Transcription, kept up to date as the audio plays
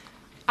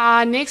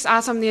Our next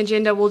item on the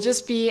agenda will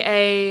just be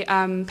a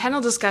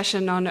panel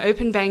discussion on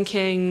open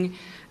banking,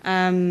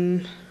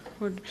 blockchain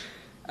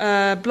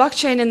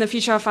in the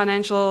future of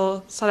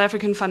South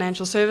African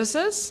financial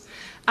services.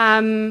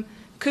 Kudzai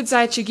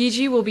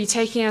Chigiji will be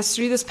taking us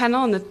through this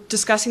panel and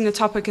discussing the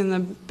topic in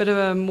a bit of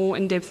a more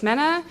in-depth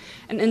manner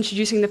and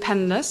introducing the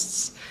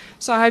panelists.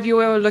 So I hope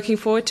you all are looking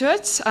forward to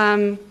it.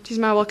 Please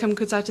may I welcome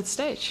Kudzai to the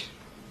stage.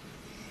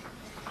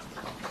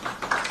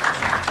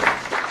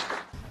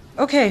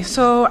 Okay,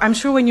 so I'm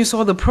sure when you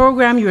saw the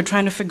program, you were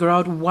trying to figure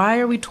out why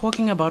are we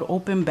talking about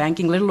open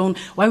banking, let alone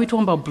why are we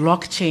talking about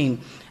blockchain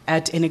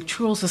at an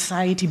Actuarial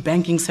Society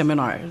banking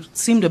seminar. It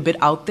seemed a bit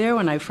out there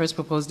when I first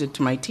proposed it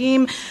to my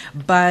team,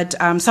 but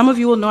some of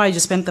you will know I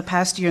just spent the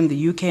past year in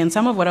the UK, and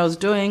some of what I was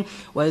doing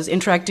was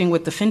interacting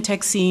with the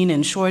fintech scene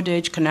in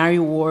Shoreditch, Canary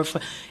Wharf,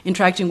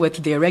 interacting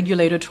with their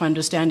regulator to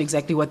understand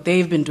exactly what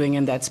they've been doing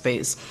in that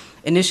space.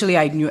 Initially,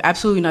 I knew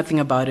absolutely nothing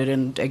about it,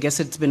 and I guess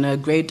it's been a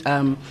great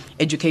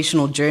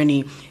educational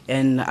journey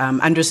in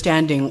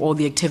understanding all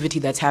the activity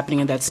that's happening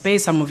in that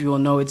space. Some of you will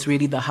know it's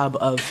really the hub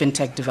of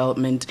fintech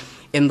development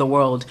in the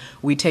world.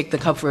 We take the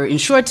cup for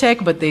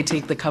insurtech, but they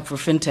take the cup for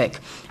fintech.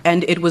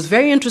 And it was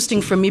very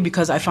interesting for me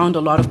because I found a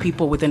lot of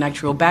people with an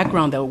actuarial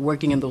background that were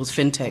working in those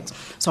fintechs.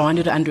 So I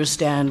wanted to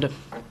understand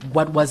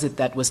what was it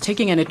that was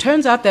taking. And it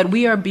turns out that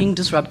we are being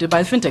disrupted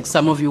by fintech.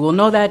 Some of you will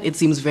know that. It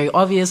seems very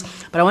obvious.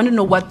 But I wanted to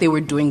know what they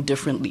were doing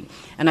differently.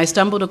 And I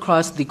stumbled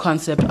across the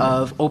concept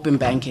of open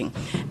banking.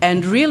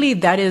 And really,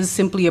 that is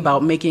simply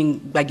about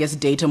making, I guess,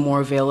 data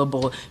more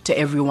available to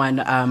everyone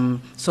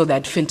so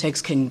that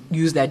fintechs can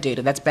use that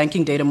data. That's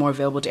banking data more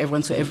available to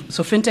everyone. So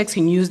fintechs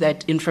can use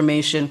that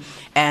information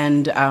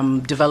and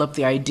develop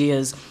their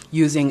ideas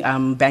using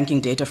banking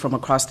data from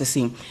across the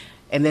scene.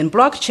 And then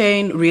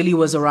blockchain really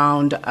was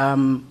around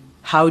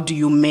how do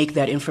you make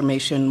that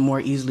information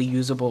more easily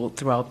usable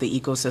throughout the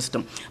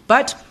ecosystem.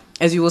 But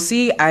as you will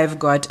see, I've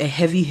got a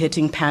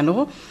heavy-hitting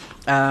panel,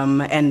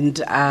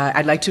 and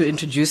I'd like to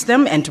introduce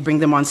them and to bring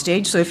them on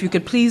stage. So if you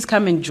could please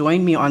come and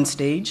join me on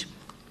stage.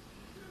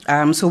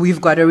 So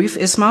we've got Arif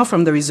Ismail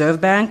from the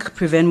Reserve Bank,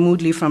 Priven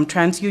Moodley from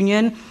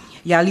Transunion,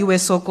 Yalisiwe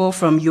Soko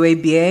from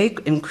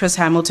UABA, and Chris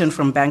Hamilton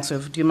from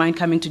BankServ. Do you mind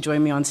coming to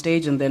join me on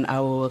stage, and then I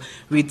will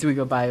read through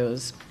your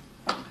bios.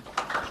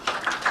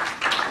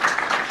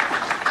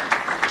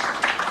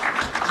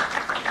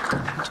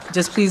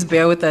 Just please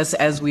bear with us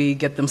as we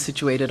get them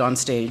situated on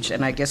stage.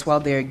 And I guess while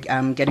they're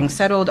getting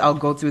settled, I'll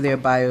go through their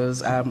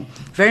bios.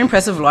 Very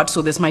impressive lot,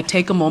 so this might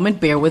take a moment.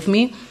 Bear with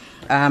me.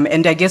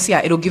 And I guess,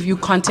 it'll give you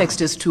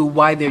context as to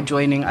why they're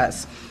joining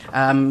us.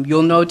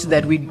 You'll note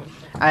that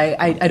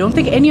I don't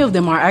think any of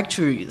them are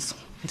actuaries.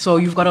 So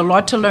you've got a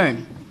lot to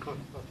learn.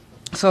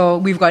 So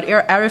we've got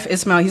Arif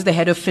Ismail. He's the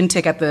head of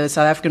fintech at the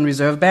South African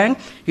Reserve Bank.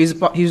 He's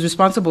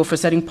responsible for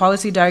setting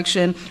policy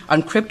direction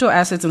on crypto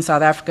assets in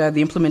South Africa,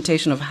 the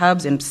implementation of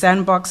hubs and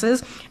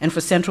sandboxes, and for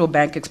central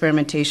bank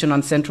experimentation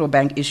on central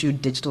bank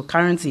issued digital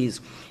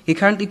currencies. He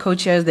currently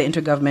co-chairs the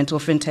Intergovernmental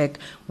Fintech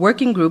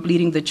Working Group,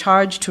 leading the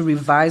charge to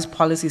revise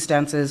policy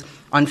stances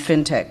on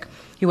fintech.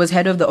 He was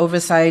head of the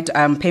oversight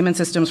payment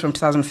systems from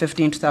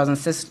 2015 to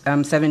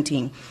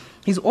 2017.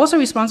 He's also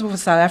responsible for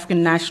South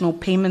African National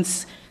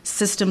Payments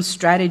System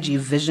Strategy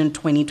Vision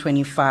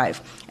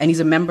 2025, and he's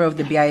a member of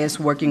the BIS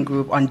Working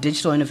Group on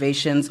Digital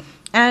Innovations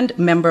and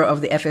member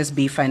of the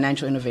FSB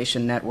Financial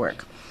Innovation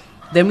Network.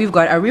 Then we've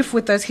got Arif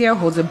with us here,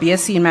 holds a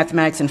BSc in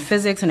Mathematics and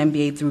Physics, an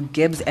MBA through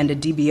Gibbs, and a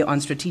DBA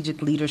on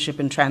Strategic Leadership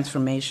and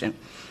Transformation.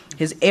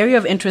 His area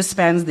of interest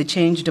spans the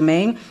change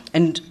domain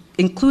and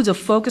includes a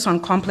focus on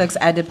complex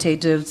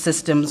adaptive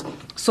systems,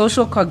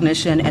 social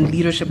cognition, and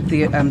leadership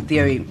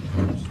theory.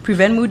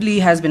 Priven Moodley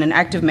has been an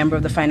active member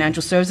of the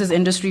financial services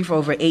industry for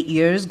over 8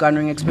 years,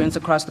 garnering experience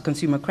across the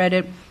consumer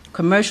credit,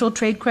 commercial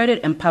trade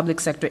credit, and public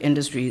sector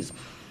industries.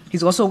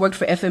 He's also worked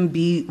for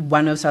FNB,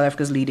 one of South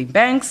Africa's leading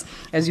banks,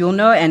 as you'll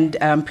know, and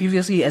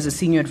previously as a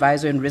senior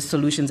advisor in risk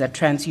solutions at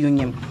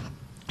TransUnion.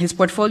 His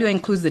portfolio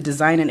includes the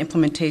design and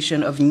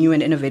implementation of new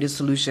and innovative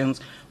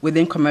solutions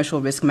within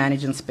commercial risk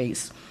management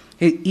space.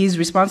 He is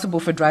responsible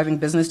for driving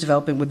business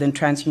development within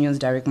TransUnion's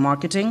direct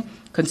marketing,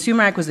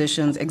 consumer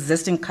acquisitions,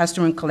 existing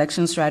customer and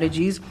collection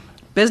strategies,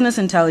 business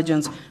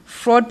intelligence,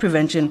 fraud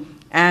prevention,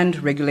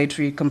 and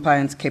regulatory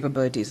compliance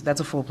capabilities. That's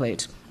a full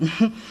plate.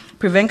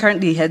 Priven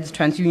currently heads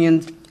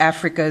TransUnion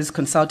Africa's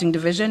consulting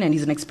division, and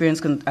he's an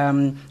experienced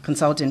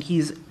consultant.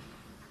 He's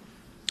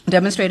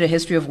demonstrated a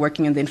history of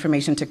working in the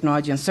information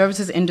technology and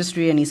services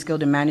industry, and he's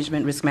skilled in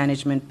management, risk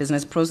management,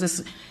 business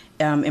process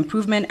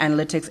improvement,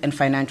 analytics, and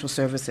financial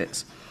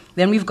services.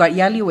 Then we've got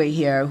Yalisiwe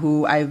here,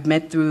 who I've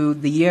met through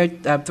the year,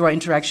 through our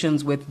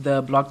interactions with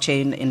the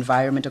blockchain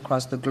environment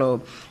across the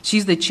globe.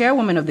 She's the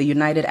chairwoman of the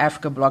United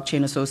Africa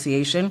Blockchain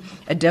Association,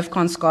 a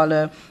DEFCON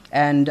scholar,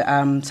 and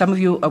some of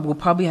you will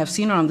probably have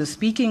seen her on the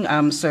speaking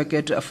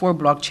circuit for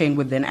blockchain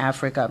within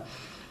Africa.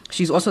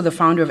 She's also the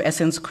founder of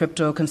Essence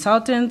Crypto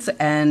Consultants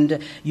and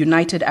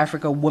United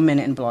Africa Women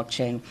in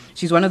Blockchain.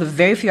 She's one of the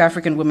very few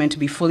African women to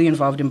be fully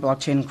involved in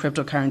blockchain and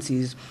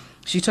cryptocurrencies.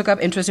 She took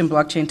up interest in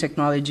blockchain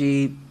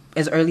technology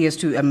as early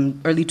as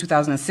early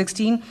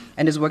 2016,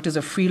 and has worked as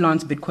a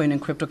freelance Bitcoin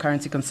and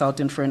cryptocurrency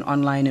consultant for an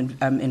online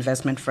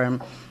investment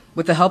firm.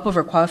 With the help of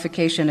her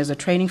qualification as a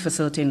training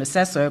facilitator and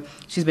assessor,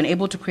 she's been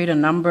able to create a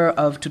number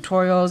of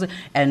tutorials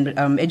and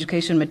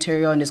education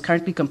material, and has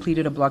currently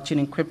completed a blockchain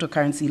and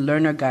cryptocurrency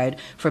learner guide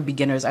for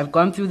beginners. I've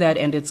gone through that,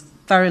 and it's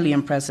thoroughly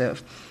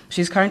impressive.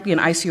 She's currently an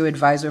ICO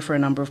advisor for a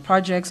number of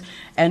projects,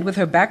 and with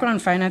her background in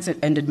finance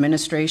and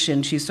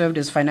administration, she served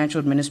as financial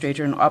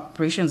administrator and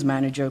operations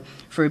manager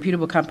for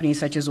reputable companies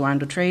such as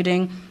Wando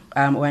Trading,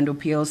 Wando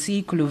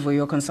PLC,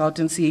 Kuluvuyo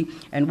Consultancy,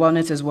 and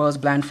Wellness, as well as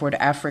Blandford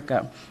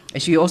Africa.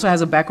 She also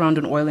has a background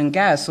in oil and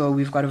gas, so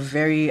we've got a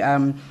very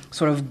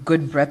sort of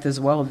good breadth as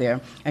well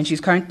there. And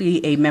she's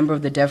currently a member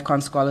of the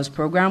DevCon Scholars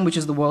Program, which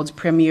is the world's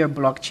premier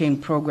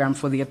blockchain program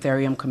for the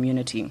Ethereum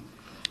community.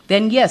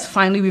 Then, yes,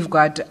 finally, we've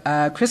got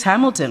Chris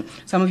Hamilton.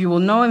 Some of you will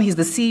know him. He's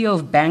the CEO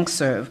of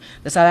BankServ,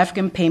 the South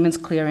African Payments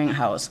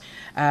Clearinghouse.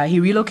 He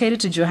relocated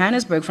to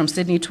Johannesburg from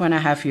Sydney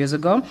 2.5 years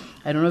ago.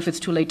 I don't know if it's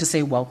too late to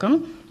say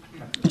welcome.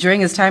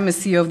 During his time as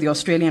CEO of the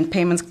Australian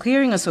Payments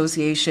Clearing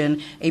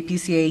Association,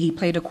 APCA, he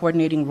played a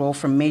coordinating role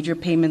for major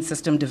payment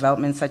system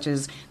developments such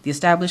as the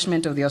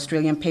establishment of the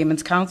Australian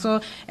Payments Council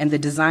and the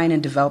design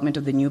and development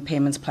of the new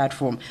payments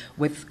platform,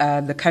 with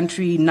the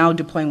country now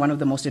deploying one of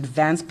the most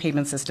advanced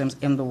payment systems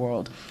in the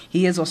world.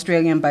 He is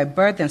Australian by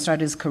birth and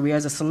started his career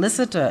as a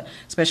solicitor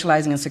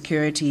specializing in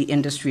security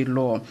industry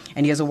law.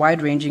 And he has a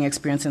wide-ranging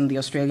experience in the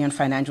Australian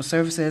financial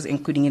services,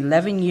 including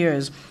 11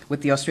 years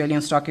with the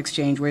Australian Stock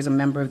Exchange, where he's a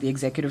member of the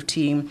executive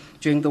team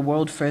during the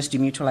world first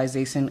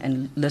demutualization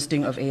and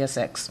listing of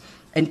ASX,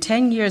 and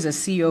 10 years as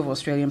CEO of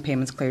Australian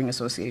Payments Clearing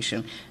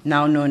Association,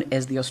 now known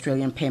as the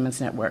Australian Payments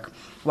Network.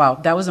 Wow,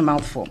 that was a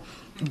mouthful.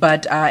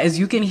 But as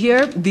you can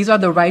hear, these are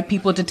the right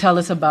people to tell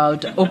us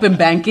about open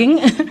banking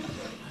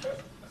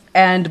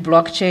and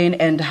blockchain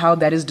and how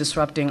that is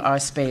disrupting our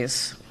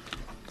space.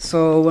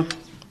 So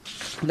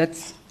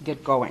let's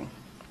get going.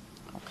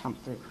 I'll come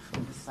through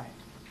from this side.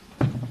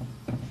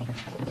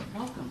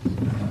 Welcome.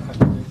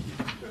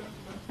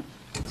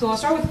 So I'll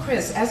start with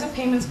Chris. As a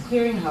payments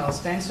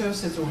clearinghouse, BankServ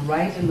sits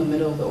right in the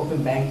middle of the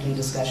open banking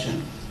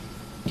discussion.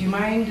 Do you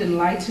mind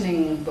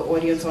enlightening the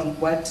audience on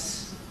what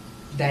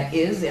that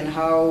is and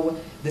how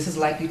this is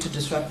likely to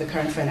disrupt the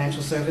current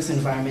financial service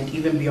environment,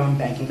 even beyond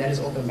banking, that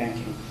is open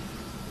banking?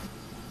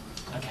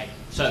 Okay,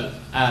 so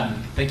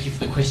thank you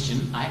for the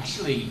question.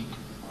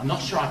 I'm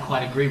not sure I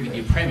quite agree with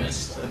your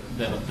premise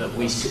that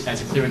we, as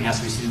a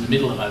clearinghouse, we sit in the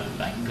middle of open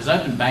banking, because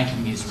open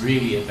banking is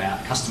really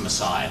about customer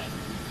side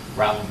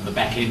rather than the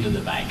back end of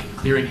the bank. And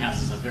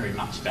clearinghouses are very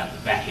much about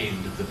the back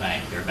end of the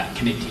bank. They're about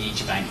connecting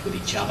each bank with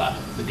each other,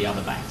 with the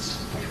other banks,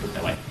 if I can put it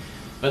that way.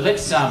 But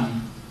let's,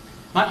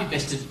 might be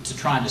best to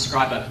try and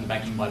describe open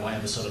banking by way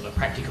of a sort of a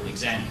practical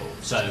example.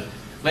 So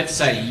let's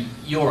say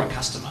you're a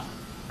customer,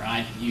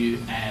 right? You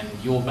and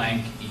your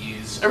bank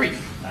is Arif,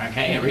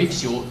 okay?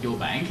 Arif's your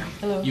bank.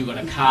 Hello. You've got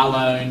a car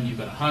loan, you've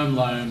got a home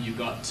loan, you've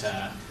got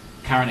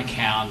current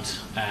account,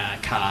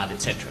 card,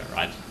 etc.,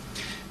 right?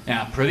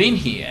 Now, Priven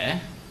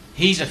here,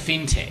 he's a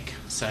fintech,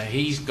 so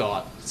he's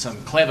got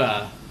some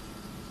clever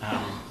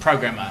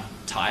programmer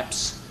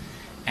types,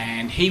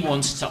 and he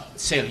wants to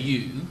sell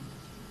you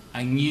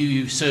a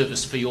new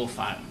service for your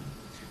phone.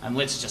 And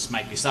let's just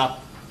make this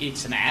up.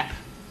 It's an app,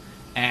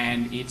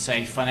 and it's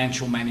a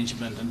financial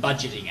management and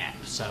budgeting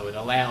app. So it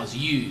allows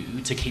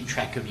you to keep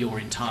track of your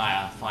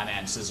entire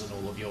finances and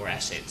all of your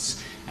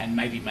assets, and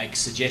maybe make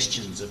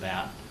suggestions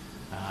about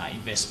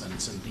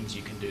investments and things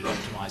you can do to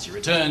optimise your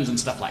returns and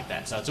stuff like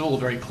that. So it's all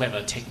very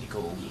clever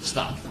technical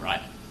stuff,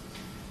 right?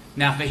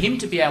 Now, for him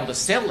to be able to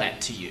sell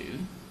that to you,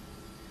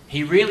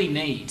 he really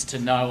needs to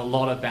know a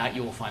lot about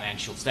your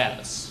financial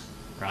status,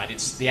 right?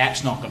 The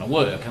app's not going to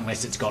work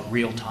unless it's got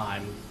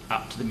real-time,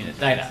 up-to-the-minute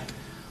data.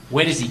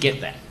 Where does he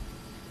get that?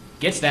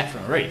 Gets that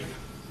from Arif,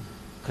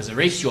 because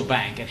Arif's your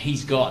bank and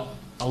he's got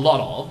a lot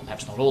of,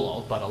 perhaps not all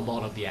of, but a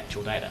lot of the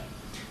actual data.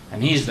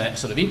 And here's that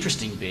sort of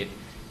interesting bit.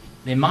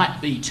 There might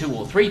be 2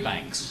 or 3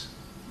 banks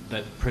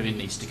that Priven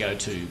needs to go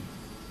to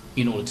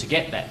in order to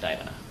get that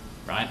data,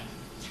 right?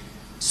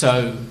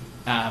 So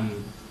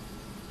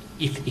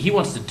if he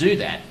wants to do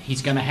that,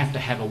 he's going to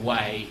have a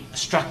way, a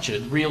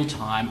structured,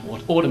 real-time or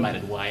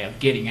automated way of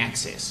getting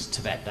access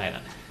to that data.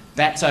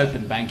 That's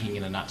open banking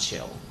in a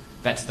nutshell.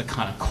 That's the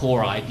kind of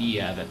core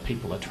idea that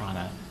people are trying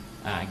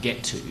to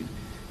get to.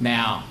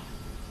 Now,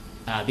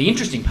 the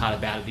interesting part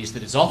about it is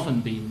that it's often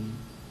been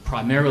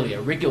primarily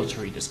a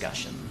regulatory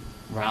discussion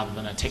rather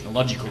than a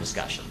technological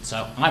discussion.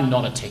 So I'm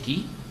not a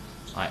techie.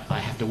 I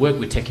have to work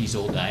with techies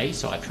all day,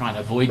 so I try and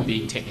avoid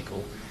being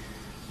technical.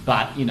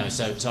 But, you know,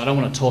 so I don't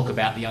want to talk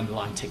about the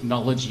underlying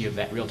technology of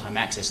that real-time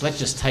access. Let's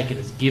just take it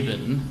as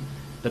given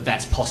that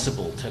that's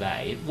possible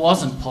today. It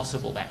wasn't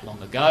possible that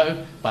long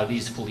ago, but it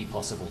is fully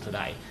possible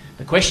today.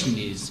 The question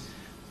is,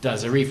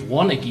 does Arif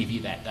want to give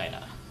you that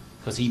data?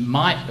 Because he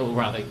might, or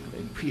rather,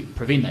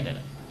 Priven that data.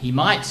 He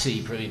might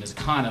see Priven as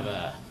kind of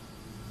a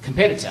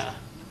competitor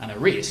and a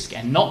risk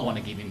and not want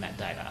to give him that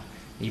data.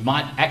 He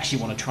might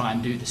actually want to try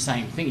and do the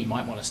same thing. He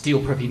might want to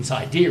steal Priven's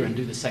idea and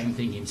do the same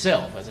thing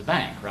himself as a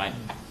bank, right?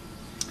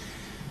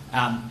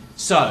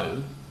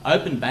 So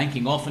open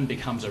banking often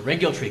becomes a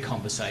regulatory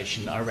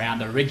conversation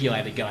around a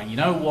regulator going, you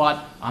know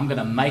what, I'm going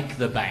to make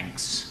the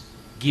banks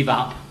give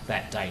up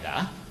that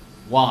data.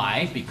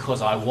 Why?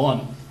 Because I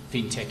want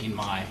fintech in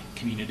my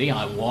community.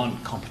 I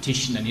want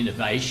competition and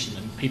innovation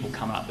and people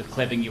coming up with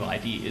clever new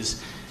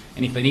ideas.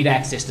 And if they need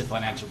access to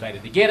financial data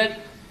to get it,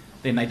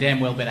 then they damn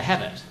well better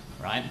have it,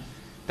 right?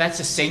 That's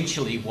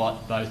essentially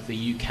what both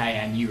the UK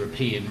and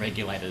European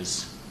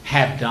regulators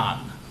have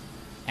done.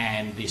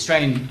 And the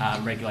Australian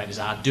regulators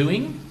are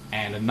doing,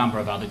 and a number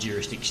of other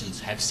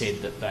jurisdictions have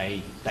said that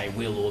they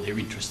will or they're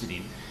interested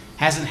in.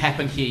 Hasn't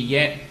happened here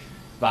yet,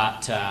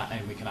 but,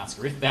 and we can ask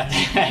Arif about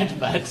that,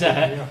 but...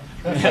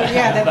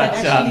 that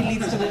actually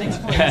leads to the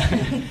next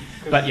point.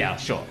 But yeah,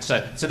 sure.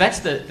 So that's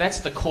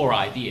the core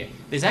idea.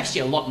 There's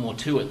actually a lot more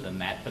to it than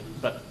that,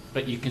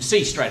 but you can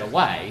see straight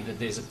away that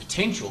there's a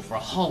potential for a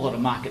whole lot of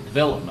market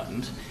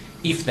development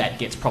if that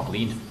gets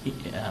properly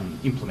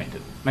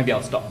implemented. Maybe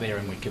I'll stop there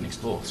and we can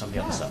explore some of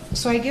the other stuff.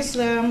 So I guess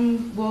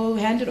we'll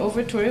hand it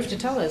over to Arif to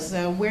tell us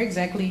where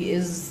exactly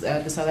is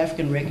the South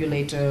African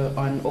regulator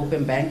on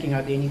open banking?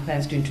 Are there any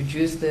plans to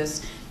introduce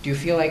this? Do you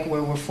feel like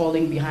we're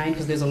falling behind?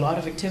 Because there's a lot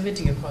of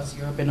activity across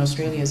Europe and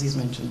Australia, as he's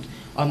mentioned,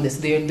 on this.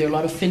 There are a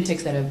lot of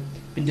fintechs that have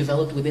been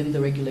developed within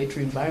the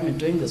regulatory environment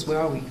doing this. Where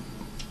are we?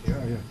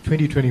 Yeah.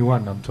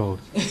 2021, I'm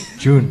told.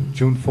 June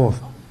 4th.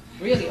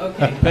 Really?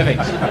 Okay. Perfect.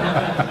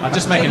 I'll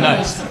just make a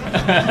note.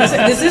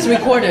 This is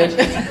recorded.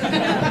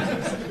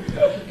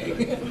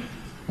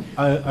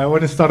 I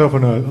want to start off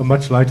on a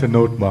much lighter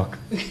note, Mark.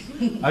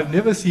 I've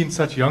never seen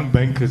such young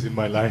bankers in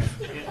my life.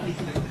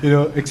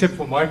 Except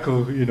for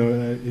Michael,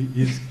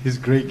 his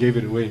grade gave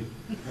it away.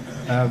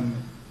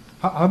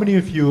 How many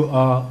of you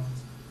are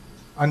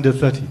under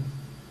 30?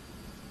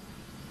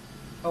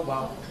 Oh,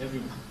 wow.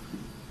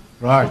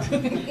 Right.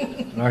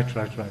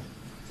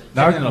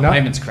 Now,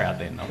 payments crowd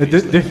then,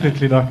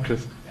 definitely not,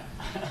 Chris.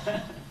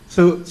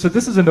 So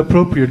this is an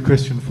appropriate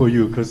question for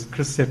you because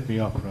Chris set me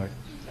up, right?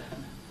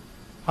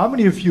 How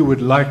many of you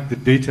would like the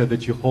data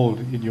that you hold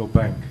in your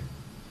bank?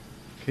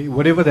 Okay,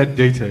 whatever that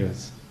data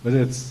is, whether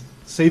it's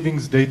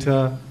savings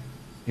data,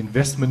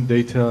 investment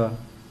data,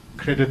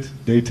 credit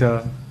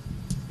data,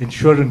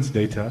 insurance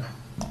data,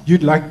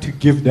 you'd like to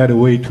give that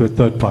away to a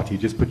third party.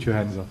 Just put your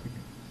hands up.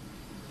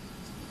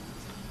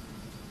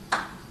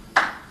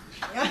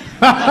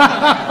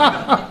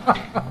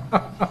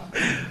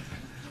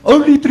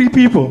 Only 3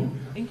 people.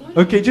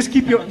 Okay, just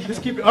keep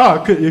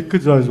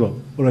Kudzai as well.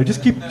 All right,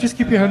 just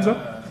keep your hands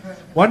up.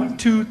 1,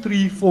 2,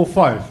 3, 4,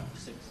 5.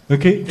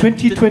 Okay,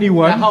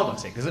 2021. Now, hold on a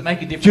sec. Does it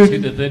make a difference who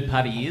the third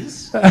party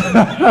is?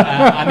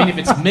 I mean, if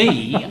it's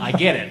me, I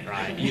get it,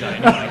 right? You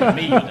don't know,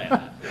 me or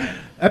that.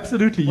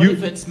 Absolutely. What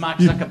if it's Mark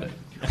Zuckerberg?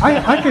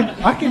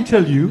 I can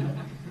tell you,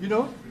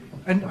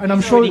 and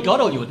I'm sure. Already got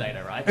all your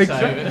data, right?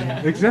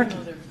 Exactly.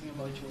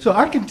 So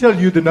I can tell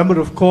you the number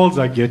of calls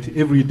I get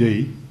every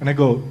day, and I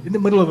go in the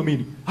middle of a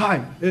meeting.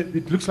 Hi,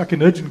 it looks like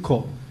an urgent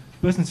call.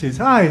 The person says,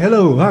 "Hi,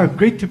 hello,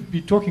 great to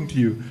be talking to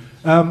you.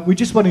 We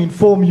just want to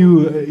inform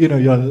you,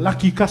 you're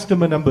lucky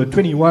customer number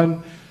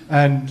 21,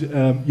 and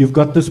you've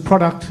got this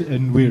product,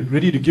 and we're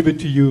ready to give it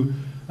to you.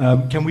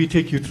 Can we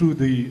take you through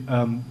the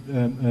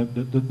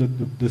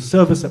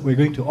service that we're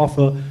going to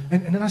offer?"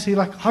 And then I say,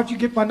 how did you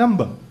get my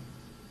number?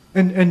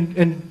 And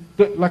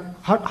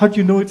how do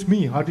you know it's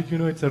me? How did you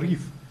know it's Arif?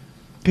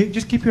 Okay,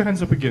 just keep your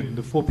hands up again,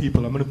 the 4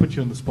 people. I'm going to put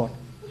you on the spot.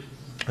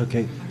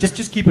 Okay,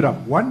 just keep it up.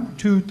 1,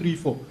 2, 3,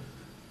 4.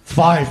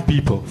 5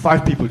 people.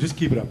 5 people. Just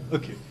keep it up.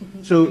 Okay.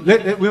 So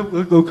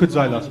we'll go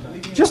Kudzai last.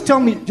 Just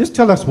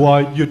tell us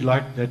why you'd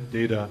like that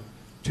data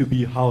to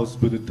be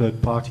housed with a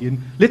third party.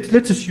 And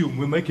let's assume,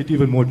 we'll make it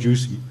even more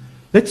juicy.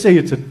 Let's say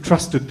it's a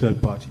trusted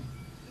third party.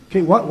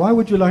 Okay, why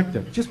would you like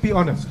that? Just be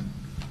honest.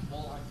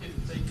 Well, if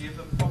they give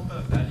a proper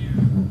value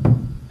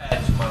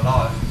add to my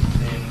life,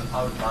 then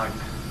I would like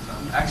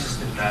access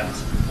to that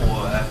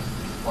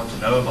or want to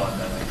know about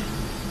that.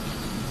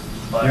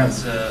 But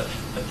it's a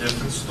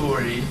different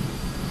story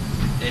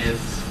if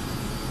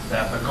they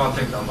have a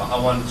contact number. I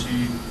want to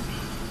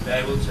be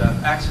able to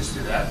have access to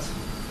that,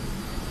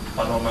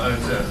 but on my own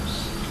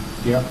terms.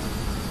 Yeah.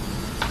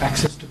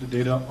 Access to the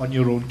data on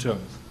your own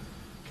terms.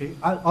 Okay,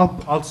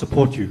 I'll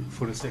support you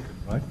for a second,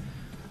 right?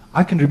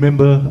 I can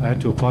remember I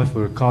had to apply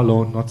for a car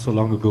loan not so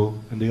long ago,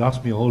 and they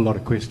asked me a whole lot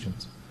of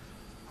questions.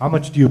 How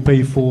much do you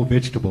pay for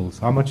vegetables?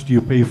 How much do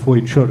you pay for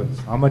insurance?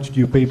 How much do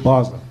you pay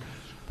Basel?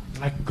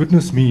 Like,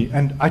 goodness me.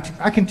 And I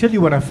can tell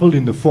you when I filled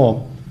in the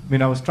form,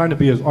 I was trying to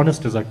be as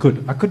honest as I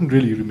could. I couldn't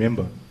really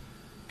remember.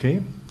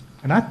 Okay?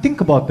 And I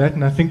think about that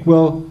and I think,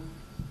 well,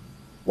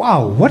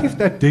 wow, what if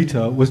that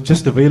data was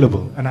just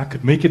available and I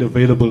could make it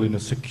available in a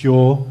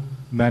secure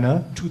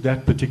manner to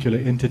that particular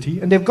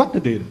entity, and they've got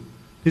the data.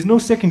 There's no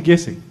second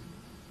guessing.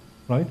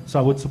 Right? So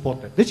I would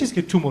support that. Let's just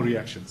get 2 more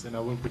reactions and I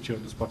won't put you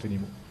on the spot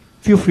anymore.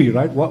 Feel free,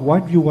 right? Why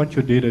do you want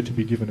your data to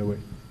be given away?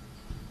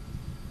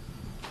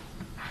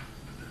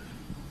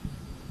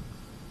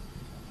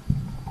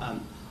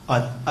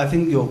 I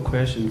think your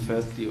question,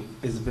 firstly,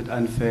 is a bit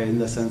unfair in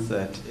the sense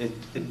that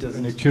it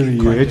doesn't Actually,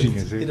 give you're context. edging,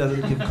 is it? It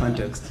doesn't give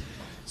context.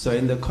 So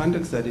in the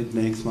context that it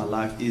makes my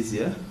life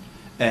easier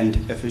and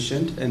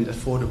efficient and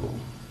affordable,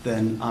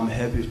 then I'm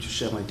happy to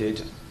share my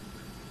data.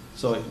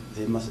 So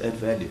they must add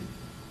value.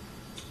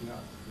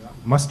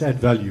 Must add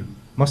value.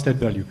 Must add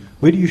value.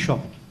 Where do you shop?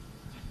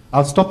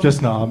 I'll stop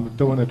just now. I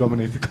don't want to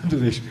dominate the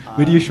conversation.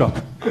 Where do you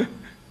shop?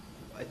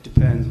 It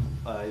depends.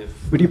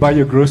 Where do you buy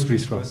your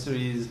groceries from?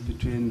 Groceries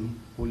between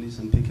Woolies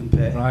and Pick and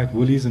Pay. Right,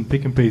 Woolies and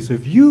Pick and Pay. So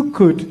if you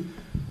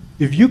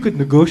could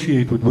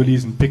negotiate with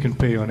Woolies and Pick and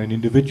Pay on an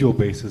individual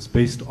basis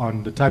based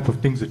on the type of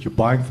things that you're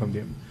buying from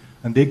them,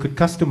 and they could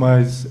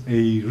customize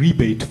a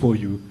rebate for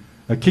you,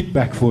 a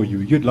kickback for you,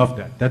 you'd love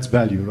that. That's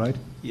value, right?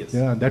 Yes.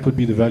 Yeah, and that would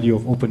be the value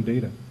of open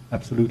data.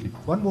 Absolutely.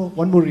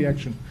 One more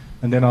reaction,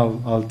 and then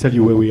I'll tell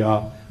you where we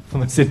are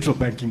from a central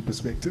banking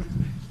perspective.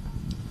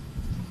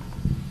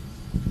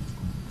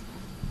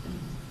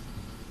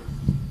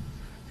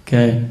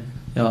 Okay.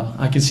 Yeah,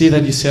 I can see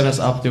that you set us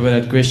up there with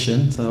that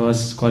question, so that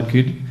was quite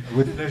good.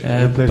 With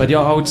pleasure. But yeah,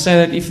 I would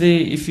say that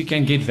if you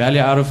can get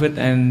value out of it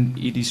and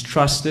it is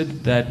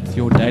trusted that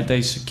your data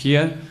is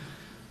secure,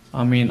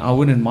 I mean, I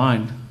wouldn't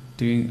mind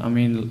doing. I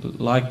mean,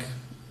 like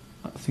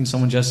I think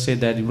someone just said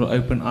that it will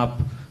open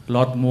up a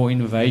lot more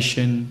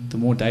innovation the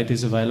more data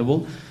is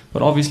available.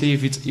 But obviously,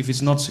 if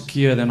it's not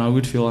secure, then I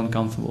would feel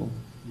uncomfortable.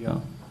 Yeah.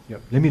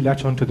 Let me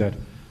latch onto that,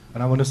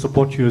 and I want to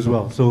support you as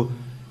well. So,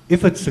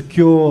 if it's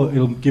secure,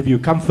 it'll give you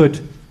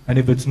comfort, and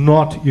if it's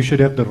not, you should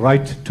have the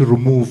right to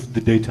remove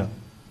the data,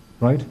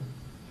 right?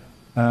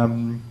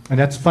 And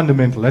that's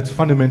fundamental. That's a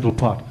fundamental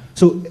part.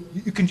 So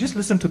you can just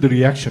listen to the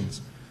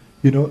reactions.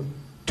 You know,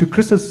 to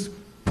Chris's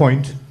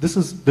point,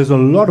 there's a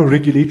lot of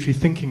regulatory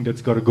thinking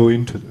that's got to go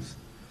into this.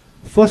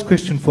 First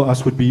question for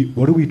us would be,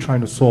 what are we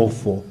trying to solve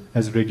for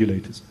as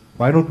regulators?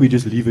 Why don't we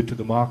just leave it to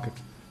the market?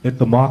 Let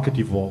the market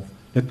evolve.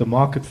 Let the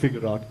market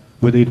figure out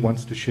whether it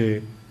wants to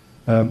share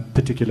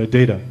particular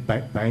data.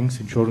 Banks,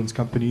 insurance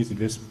companies,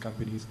 investment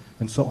companies,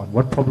 and so on.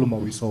 What problem are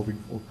we solving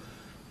for?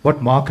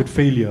 What market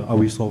failure are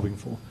we solving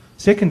for?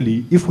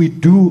 Secondly, if we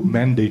do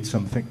mandate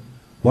something,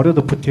 what are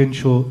the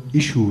potential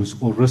issues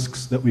or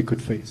risks that we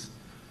could face?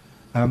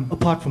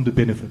 Apart from the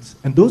benefits.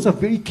 And those are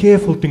very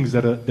careful things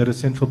that a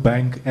central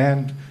bank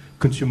and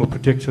consumer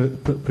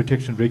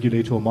protection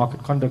regulator or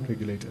market conduct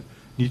regulator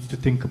needs to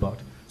think about.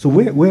 So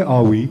where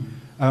are we?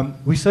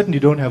 We certainly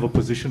don't have a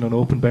position on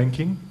open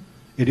banking.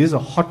 It is a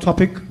hot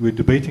topic. We're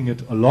debating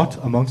it a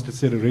lot amongst a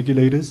set of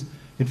regulators.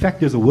 In fact,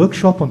 there's a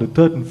workshop on the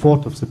 3rd and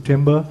 4th of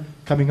September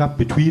coming up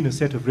between a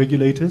set of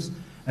regulators,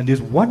 and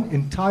there's one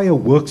entire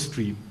work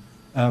stream,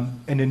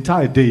 an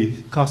entire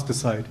day cast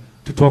aside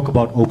to talk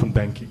about open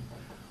banking.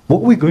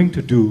 What we're going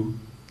to do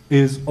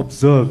is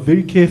observe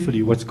very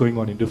carefully what's going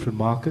on in different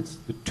markets.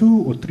 The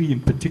 2 or 3 in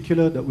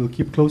particular that we'll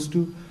keep close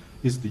to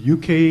is the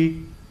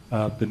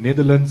UK, the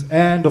Netherlands,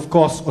 and of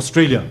course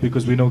Australia,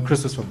 because we know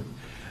Chris is from it.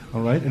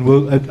 All right,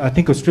 and I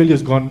think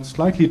Australia's gone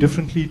slightly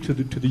differently to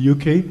the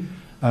UK.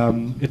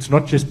 It's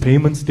not just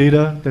payments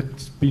data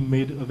that's been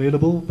made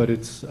available, but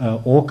it's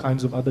all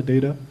kinds of other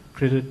data,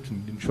 credit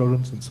and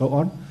insurance and so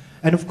on.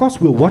 And of course,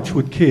 we'll watch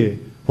with care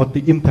what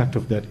the impact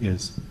of that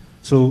is.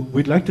 So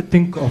we'd like to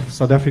think of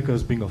South Africa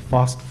as being a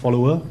fast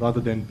follower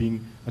rather than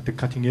being at the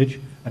cutting edge,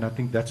 and I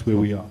think that's where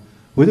we are.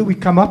 Whether we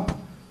come up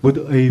with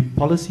a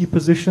policy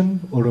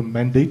position or a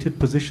mandated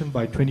position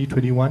by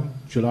 2021,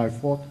 July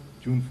 4th,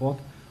 June 4th,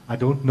 I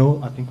don't know.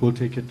 I think we'll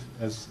take it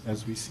as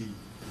we see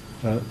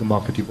the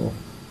market evolve.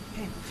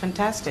 Okay,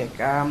 fantastic.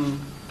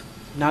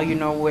 Now you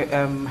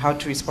know how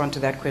to respond to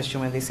that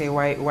question when they say,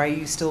 why are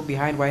you still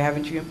behind? Why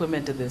haven't you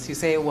implemented this? You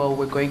say, well,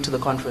 we're going to the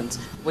conference.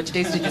 Which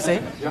dates did you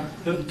say? Yeah.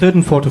 3rd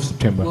and 4th of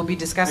September. We'll be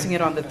discussing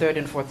it on the 3rd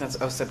and 4th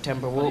of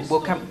September.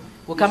 We'll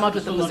come out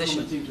with a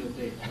position.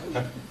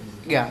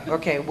 Yeah,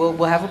 okay,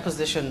 we'll have a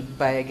position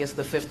by, I guess,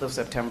 the 5th of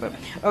September.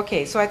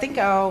 Okay, so I think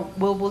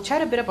we'll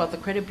chat a bit about the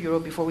credit bureau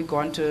before we go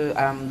on to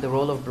the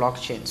role of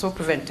blockchain. So,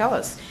 Priven, tell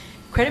us,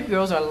 credit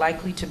bureaus are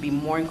likely to be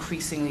more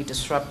increasingly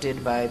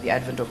disrupted by the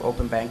advent of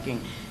open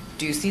banking.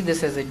 Do you see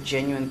this as a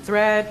genuine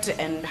threat,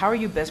 and how are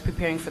you best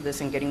preparing for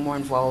this and getting more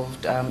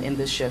involved in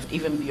this shift,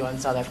 even beyond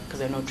South Africa,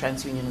 because I know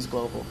Transunion is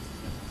global?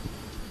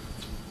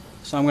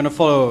 So I'm going to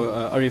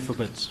follow Arif a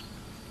bit.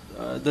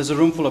 There's a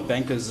room full of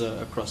bankers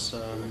across.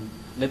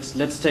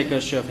 Let's take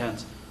a show of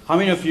hands. How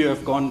many of you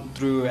have gone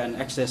through and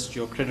accessed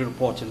your credit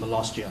report in the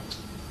last year?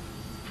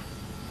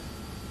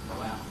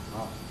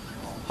 Wow.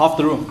 Half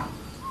the room.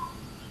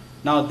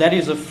 Now that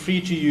is a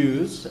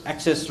free-to-use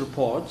access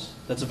report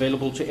that's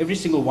available to every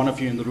single one of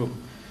you in the room.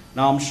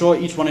 Now I'm sure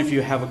each one of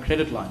you have a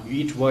credit line.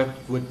 You each work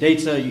with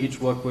data, you each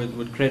work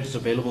with credits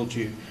available to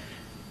you.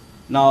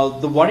 Now,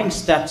 the worrying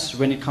stats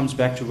when it comes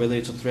back to whether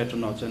it's a threat or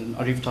not, and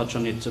Arif touched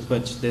on it a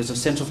bit, there's a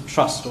sense of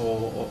trust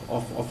or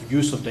of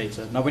use of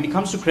data. Now, when it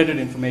comes to credit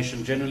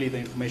information, generally the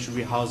information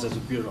we house as a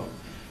bureau,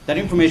 that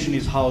information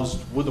is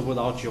housed with or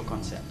without your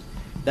consent.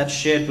 That's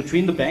shared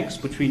between the banks,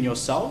 between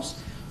yourselves,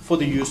 for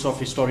the use of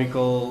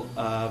historical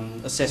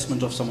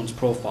assessment of someone's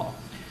profile.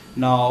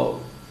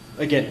 Now,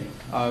 again,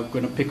 I'm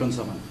going to pick on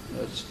someone.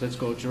 Let's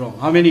go, Jerome.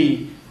 How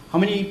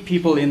many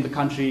people in the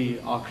country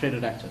are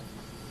credit active?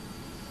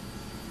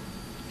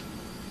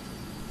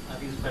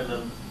 think it's quite a lot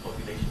of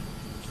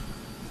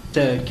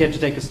population. Care to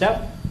take a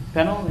stab?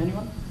 Panel,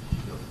 anyone?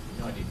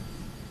 No idea.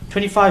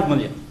 25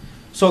 million.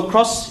 So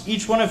across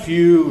each one of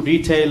you,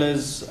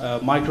 retailers,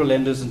 micro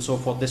lenders and so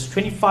forth, there's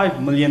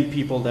 25 million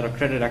people that are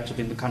credit active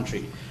in the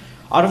country.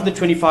 Out of the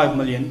 25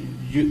 million,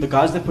 the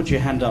guys that put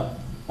your hand up,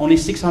 only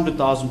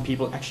 600,000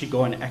 people actually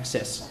go and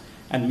access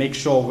and make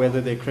sure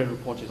whether their credit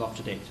report is up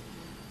to date.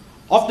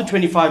 Of the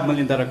 25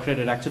 million that are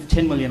credit active,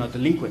 10 million are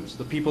delinquents,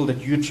 the people that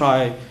you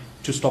try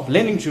to stop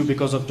lending to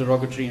because of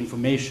derogatory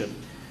information.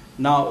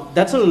 Now,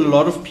 that's a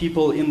lot of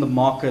people in the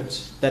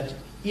market that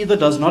either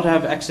does not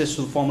have access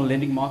to the formal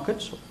lending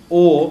market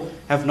or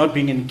have not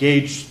been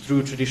engaged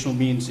through traditional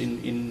means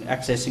in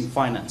accessing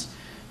finance.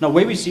 Now,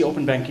 where we see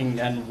open banking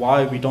and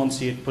why we don't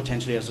see it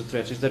potentially as a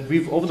threat is that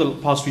over the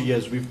past few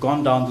years, we've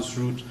gone down this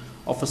route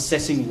of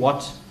assessing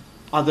what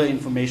other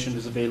information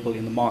is available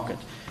in the market.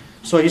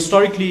 So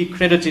historically,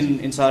 credit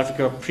in South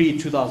Africa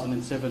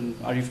pre-2007,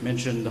 Arif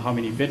mentioned how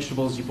many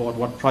vegetables he bought,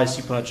 what price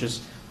he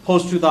purchased.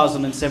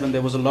 Post-2007,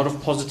 there was a lot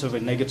of positive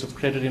and negative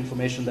credit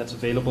information that's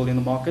available in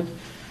the market.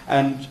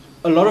 And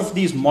a lot of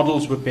these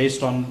models were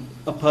based on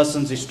a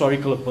person's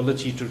historical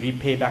ability to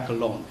repay back a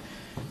loan.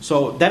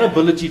 So that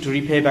ability to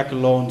repay back a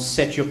loan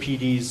set your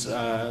PDs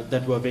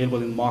that were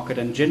available in the market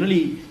and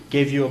generally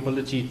gave you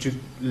ability to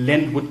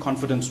lend with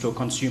confidence to a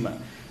consumer.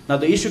 Now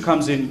the issue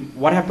comes in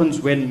what happens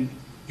when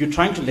you're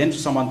trying to lend to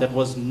someone that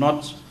was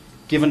not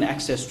given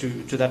access to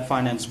that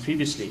finance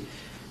previously.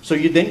 So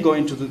you then go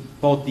into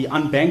both the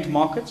unbanked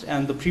market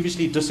and the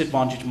previously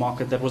disadvantaged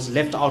market that was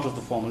left out of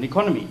the formal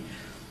economy.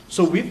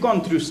 So we've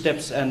gone through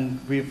steps and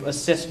we've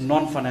assessed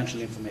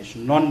non-financial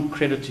information,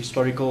 non-credit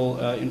historical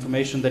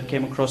information that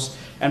came across,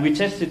 and we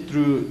tested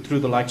through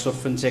the likes of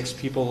fintechs,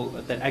 people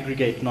that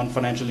aggregate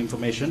non-financial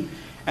information,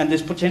 and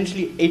there's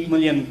potentially 8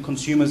 million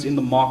consumers in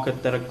the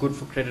market that are good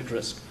for credit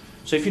risk.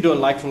 So if you do a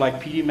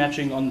like-for-like PD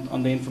matching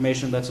on the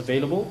information that's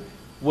available,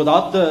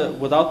 without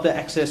the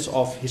access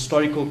of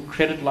historical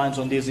credit lines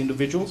on these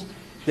individuals,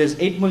 there's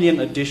 8 million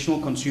additional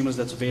consumers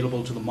that's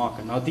available to the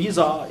market. Now, these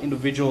are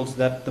individuals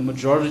that the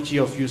majority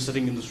of you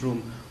sitting in this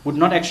room would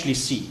not actually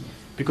see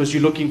because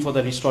you're looking for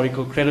that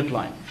historical credit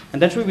line.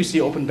 And that's where we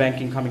see open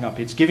banking coming up.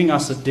 It's giving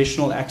us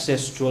additional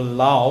access to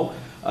allow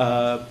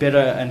better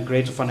and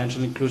greater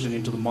financial inclusion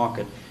into the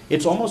market.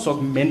 It's almost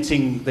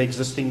augmenting the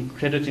existing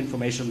credit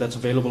information that's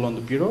available on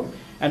the Bureau.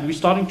 And we're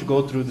starting to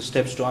go through the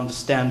steps to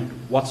understand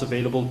what's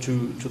available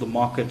to the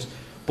market,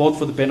 both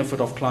for the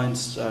benefit of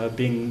clients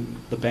being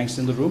the banks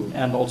in the room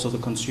and also the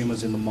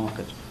consumers in the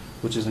market,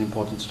 which is an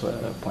important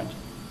point.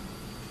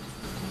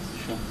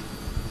 Sure.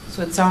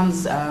 So it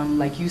sounds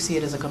like you see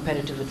it as a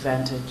competitive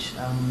advantage,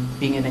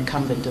 being an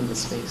incumbent in the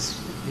space.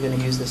 You're going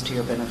to use this to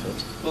your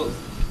benefit. Well,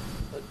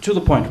 to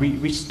the point,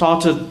 we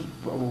started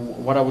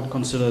what I would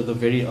consider the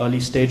very early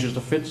stages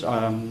of it.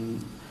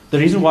 The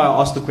reason why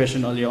I asked the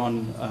question earlier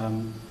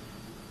on,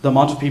 the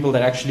amount of people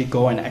that actually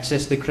go and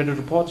access their credit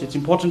reports, it's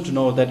important to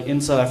know that in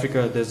South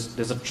Africa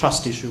there's a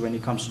trust issue when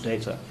it comes to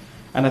data.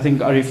 And I think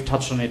Arif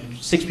touched on it.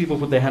 6 people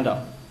put their hand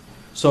up.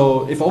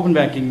 So if open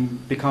banking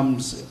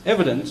becomes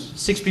evident,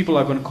 6 people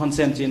are going to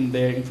consent in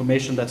their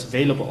information that's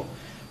available.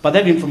 But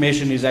that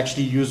information is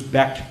actually used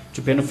back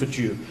to benefit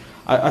you.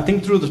 I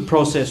think through the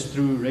process,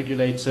 through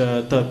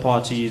regulator, third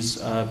parties,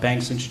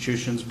 banks,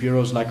 institutions,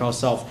 bureaus like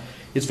ourselves,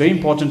 it's very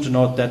important to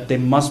note that there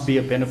must be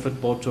a benefit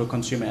both to a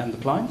consumer and the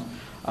client.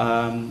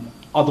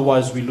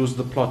 Otherwise, we lose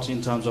the plot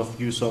in terms of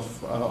use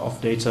of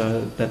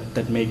data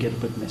that may get a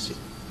bit messy.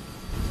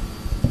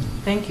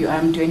 Thank you.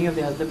 Do any of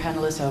the other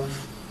panelists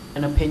have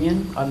an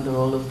opinion on the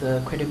role of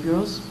the credit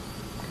bureaus?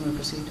 Can we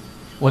proceed?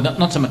 Well,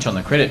 not so much on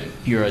the credit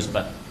bureaus,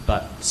 but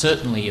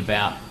certainly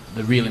about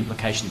the real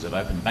implications of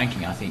open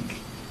banking. I think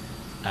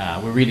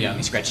we're really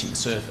only scratching the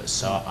surface.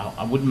 So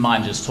I wouldn't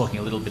mind just talking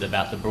a little bit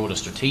about the broader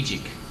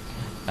strategic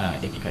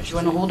implications. You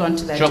want to hold on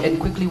to that? Sure. And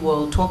quickly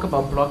we'll talk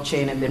about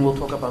blockchain and then we'll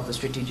talk about the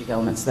strategic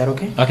elements. Is that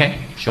okay? Okay,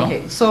 sure.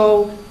 Okay,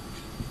 so,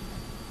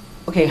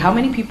 how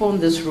many people in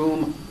this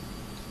room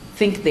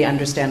think they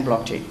understand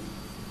blockchain?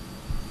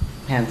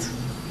 Hands.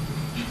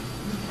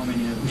 How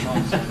many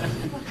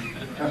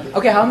have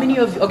Okay, how many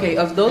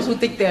of those who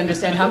think they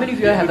understand, how many of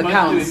you have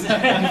accounts? You've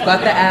got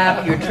the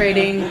app, you're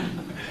trading.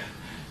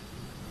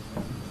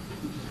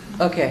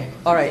 Okay,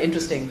 all right,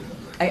 interesting.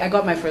 I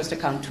got my first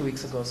account 2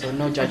 weeks ago, so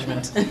no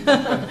judgment. So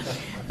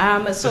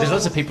there's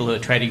lots of people who are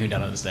trading who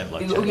don't understand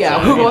blockchain.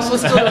 Yeah, who also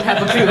still don't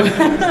have a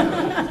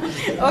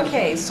clue.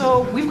 Okay,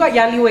 so we've got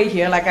Yalisiwe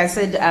here. Like I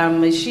said,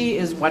 she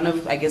is one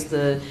of, I guess,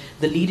 the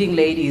leading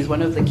ladies,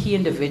 one of the key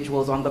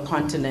individuals on the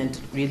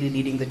continent really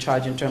leading the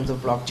charge in terms of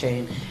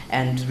blockchain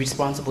and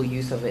responsible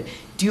use of it.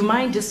 Do you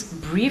mind just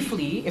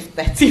briefly, if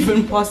that's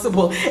even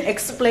possible,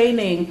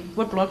 explaining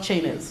what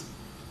blockchain is?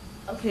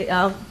 Okay,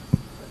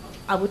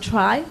 I will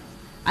try.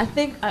 I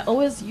think I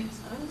always use,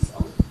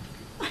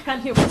 I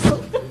can't hear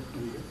myself. Okay,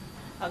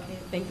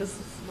 I think this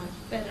is much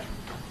better.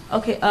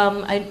 Okay,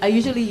 I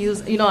usually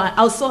use,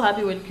 I was so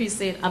happy when Chris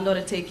said I'm not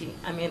a techie.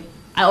 I mean,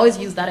 I always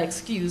use that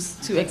excuse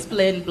to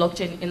explain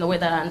blockchain in a way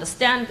that I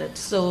understand it.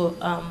 So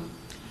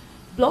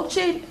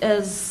blockchain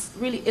is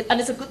really, and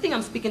it's a good thing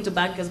I'm speaking to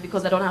bankers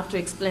because I don't have to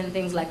explain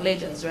things like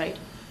ledgers, right?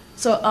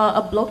 So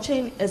a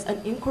blockchain is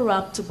an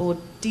incorruptible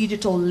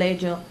digital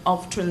ledger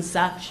of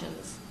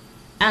transactions.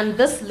 And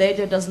this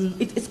ledger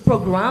it's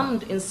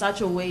programmed in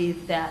such a way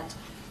that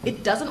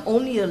it doesn't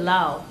only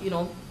allow,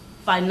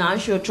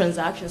 financial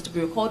transactions to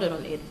be recorded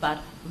on it, but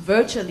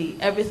virtually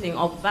everything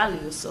of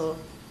value. So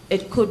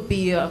it could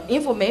be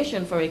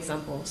information, for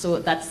example. So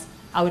that's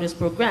how it is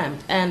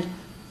programmed. And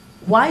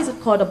why is it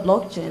called a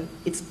blockchain?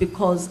 It's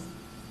because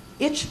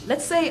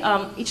let's say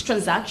each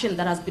transaction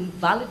that has been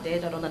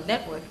validated on a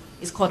network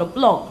is called a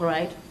block,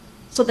 right?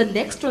 So the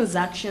next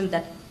transaction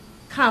that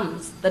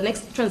comes, the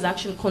next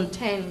transaction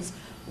contains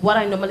what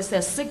I normally say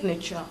a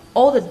signature,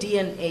 or the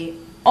DNA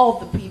of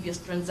the previous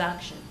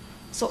transaction.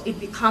 So it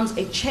becomes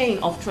a chain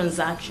of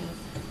transactions,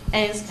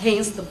 and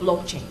hence the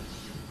blockchain.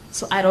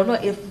 So I don't know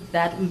if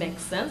that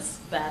makes sense,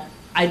 but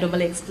I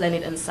normally explain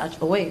it in such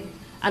a way.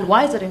 And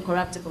why is it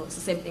incorruptible? It's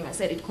the same thing I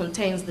said. It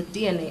contains the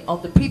DNA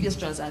of the previous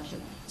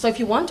transaction. So if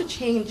you want to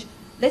change,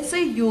 let's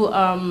say you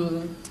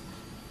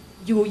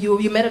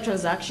made a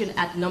transaction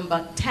at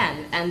number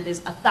 10, and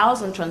there's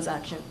 1,000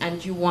 transactions,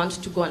 and you want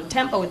to go and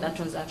tamper with that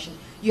transaction,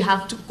 you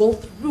have to go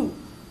through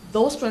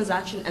those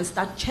transactions and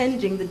start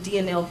changing the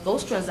DNA of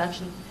those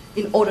transactions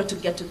in order to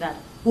get to that.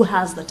 Who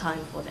has the time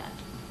for that?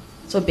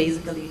 So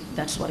basically,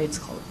 that's what it's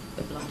called,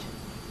 the blockchain.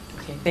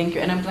 Okay, thank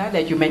you. And I'm glad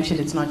that you mentioned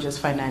it's not just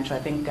financial. I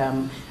think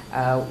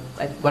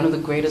one of the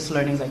greatest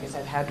learnings, I guess,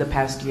 I've had the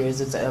past years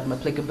is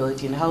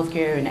applicability in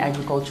healthcare and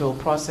agricultural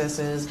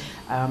processes.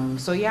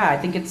 So yeah, I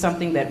think it's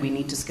something that we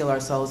need to skill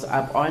ourselves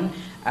up on.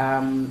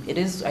 It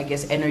is, I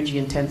guess, energy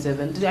intensive,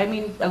 and I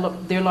mean, there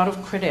are a lot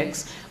of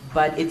critics,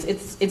 but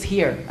it's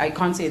here. I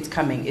can't say it's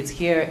coming. It's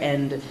here,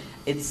 and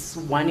it's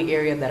one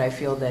area that I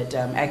feel that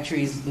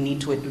actuaries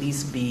need to at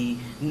least be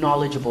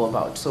knowledgeable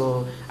about.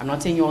 So I'm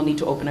not saying you all need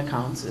to open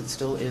accounts. It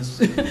still is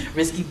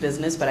risky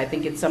business, but I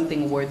think it's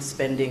something worth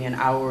spending an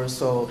hour or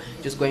so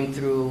just going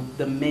through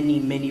the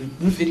many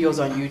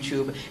videos on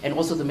YouTube, and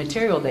also the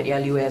material that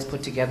Yalisiwe has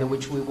put together,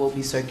 which we will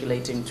be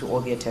circulating to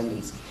all the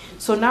attendees.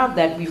 So now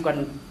that we've got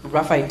a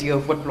rough idea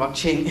of what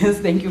blockchain is,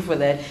 thank you for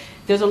that.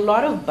 There's a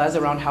lot of buzz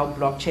around how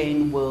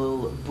blockchain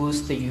will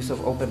boost the use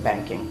of open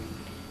banking.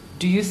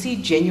 Do you see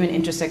genuine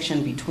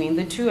intersection between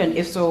the two? And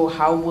if so,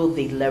 how will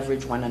they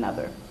leverage one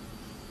another?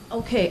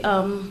 Okay,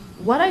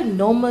 what I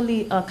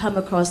normally come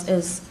across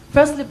is,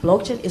 firstly,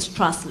 blockchain is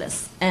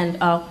trustless. And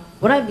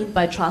what I mean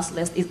by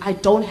trustless is I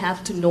don't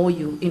have to know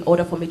you in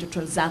order for me to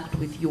transact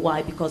with you.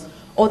 Why? Because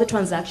all the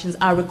transactions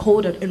are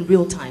recorded in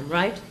real time,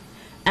 right?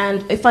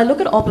 And if I look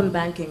at open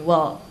banking,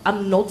 well,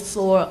 I'm not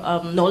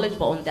so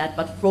knowledgeable on that,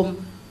 but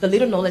from the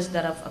little knowledge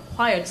that I've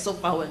acquired so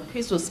far when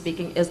Chris was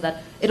speaking is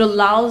that it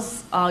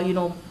allows,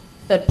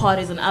 third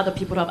parties and other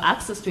people to have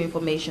access to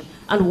information.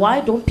 And why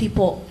don't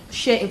people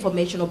share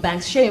information, or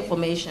banks share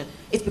information?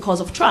 It's because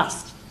of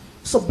trust.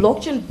 So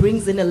blockchain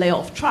brings in a layer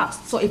of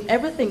trust. So if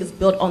everything is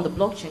built on the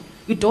blockchain,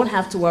 you don't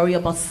have to worry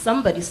about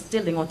somebody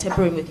stealing or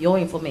tampering with your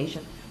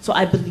information. So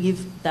I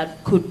believe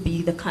that could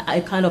be a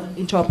kind of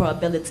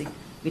interoperability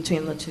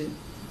between the two.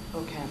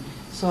 Okay.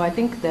 So I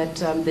think that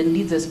then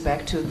leads us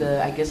back to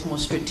the, I guess, more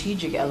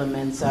strategic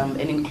elements,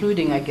 and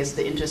including, I guess,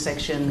 the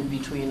intersection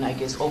between, I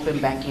guess, open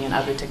banking and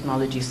other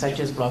technologies such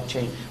as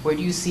blockchain. Where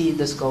do you see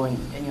this going?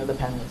 Any other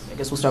panelists? I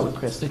guess we'll start with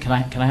Chris. Can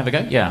I have a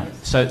go? Yeah.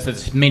 Yes. So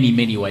there's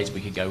many ways we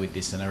could go with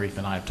this, and Arif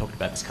and I have talked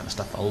about this kind of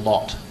stuff a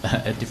lot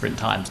at different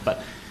times. But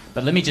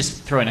let me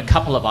just throw in a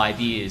couple of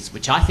ideas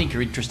which I think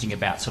are interesting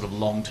about sort of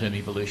long-term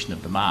evolution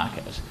of the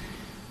market.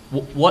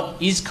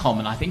 What is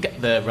common, I think,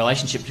 the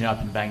relationship between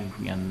open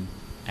banking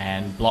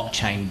and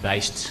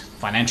blockchain-based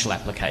financial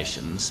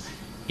applications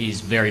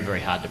is very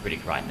hard to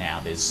predict right now.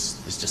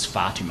 There's just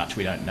far too much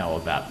we don't know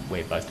about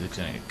where both are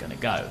going to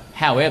go.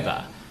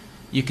 However,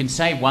 you can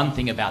say one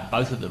thing about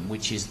both of them,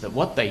 which is that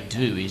what they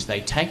do is they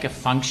take a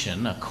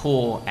function, a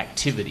core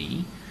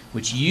activity,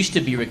 which used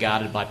to be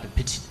regarded by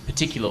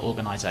particular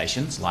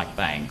organisations like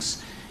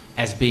banks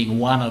as being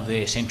one of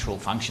their central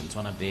functions,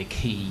 one of their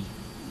key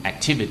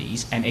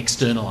activities, and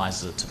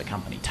externalises it to the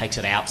company, takes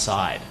it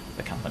outside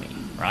the company,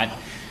 right?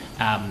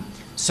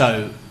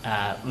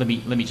 Let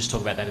me just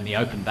talk about that in the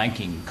open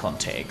banking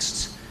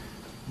context.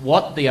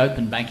 What the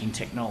open banking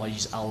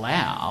technologies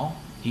allow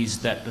is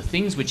that the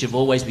things which have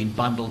always been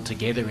bundled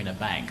together in a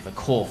bank, the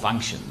core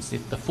functions,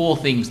 the four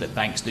things that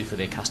banks do for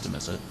their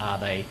customers are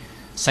they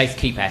safe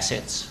keep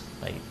assets,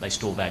 they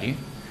store value,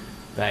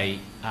 they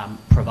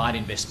provide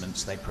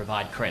investments, they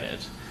provide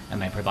credit,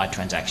 and they provide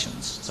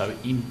transactions. So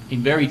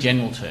in very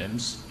general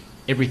terms,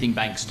 everything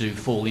banks do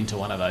fall into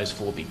one of those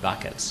four big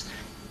buckets.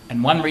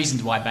 And one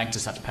reason why banks are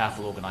such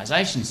powerful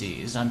organisations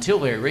is, until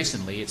very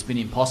recently, it's been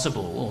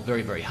impossible or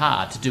very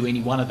hard to do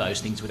any one of those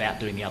things without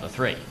doing the other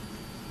three,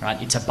 right?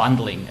 It's a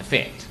bundling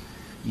effect.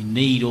 You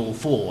need all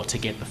four to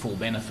get the full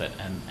benefit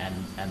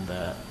and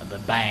the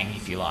bang,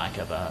 if you like,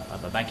 of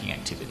a banking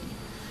activity.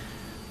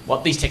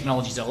 What these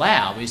technologies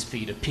allow is for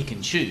you to pick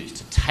and choose,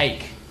 to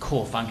take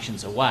core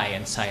functions away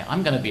and say,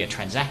 I'm going to be a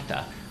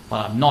transactor,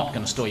 but I'm not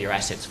going to store your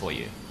assets for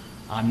you.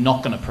 I'm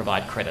not going to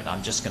provide credit,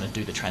 I'm just going to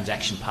do the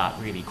transaction part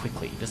really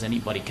quickly. Can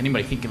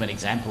anybody think of an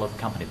example of a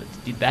company that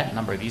did that a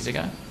number of years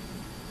ago?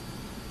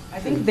 I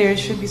think there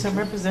should be some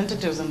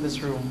representatives in this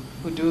room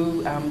who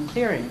do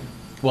clearing.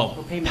 Well,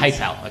 for payments.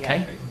 PayPal, okay?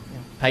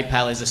 Yeah.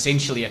 PayPal is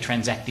essentially a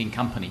transacting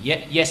company.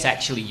 Yes,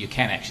 actually, you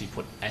can actually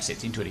put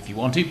assets into it if you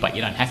want to, but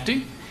you don't have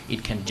to.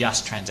 It can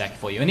just transact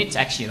for you. And it's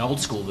actually an old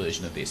school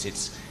version of this.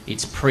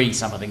 It's pre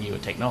some of the newer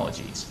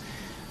technologies.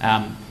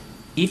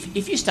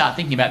 If you start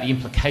thinking about the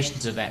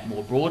implications of that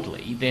more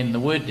broadly, then the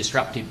word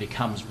disruptive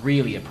becomes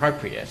really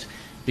appropriate,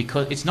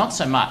 because it's not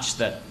so much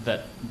that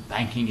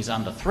banking is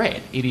under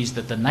threat, it is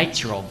that the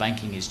nature of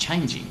banking is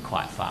changing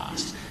quite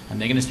fast. And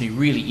they're going to be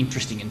really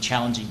interesting and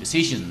challenging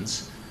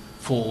decisions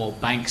for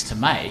banks to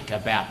make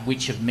about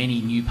which of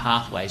many new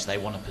pathways they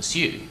want to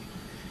pursue.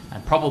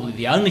 And probably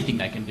the only thing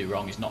they can do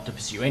wrong is not to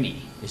pursue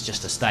any. It's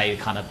just to stay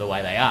kind of the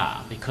way they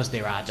are, because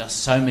there are just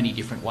so many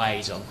different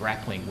ways of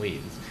grappling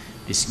with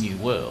this new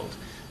world.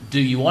 Do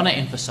you want to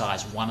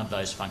emphasise one of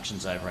those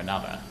functions over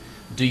another?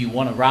 Do you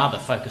want to rather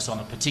focus on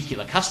a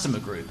particular customer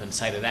group and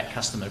say to that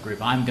customer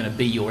group, I'm going to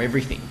be your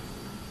everything?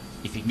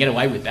 If you can get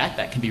away with that,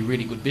 that can be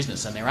really good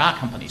business, and there are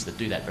companies that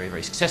do that very,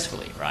 very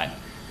successfully, right?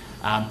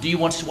 Do you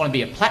want to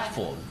be a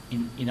platform?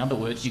 In other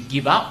words, you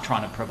give up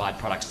trying to provide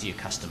products to your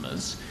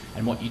customers,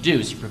 and what you do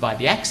is you provide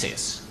the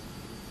access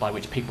by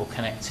which people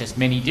can access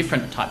many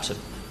different types of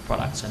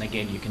products. And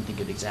again, you can think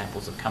of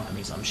examples of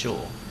companies, I'm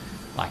sure,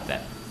 like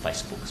that.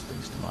 Facebook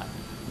springs to mind.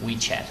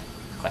 WeChat,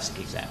 classic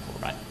example,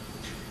 right?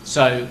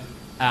 So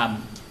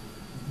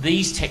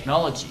these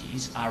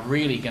technologies are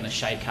really going to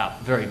shake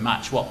up very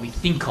much what we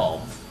think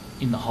of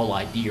in the whole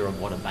idea of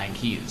what a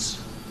bank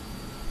is.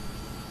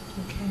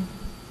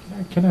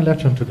 Okay. Can I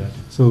latch onto that?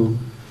 So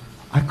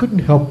I couldn't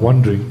help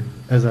wondering,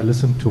 as I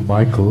listened to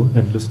Michael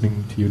and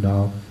listening to you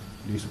now,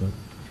 Yalisiwe,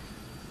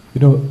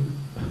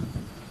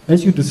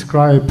 as you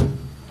describe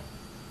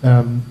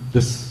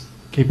this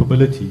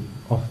capability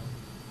of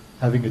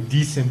having a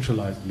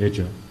decentralized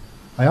ledger,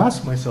 I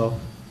asked myself,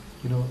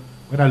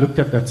 when I looked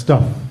at that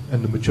stuff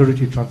and the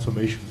maturity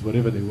transformations,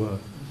 whatever they were,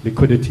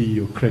 liquidity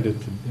or credit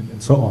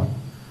and so on,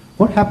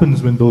 what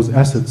happens when those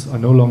assets are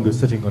no longer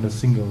sitting on a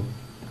single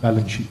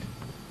balance sheet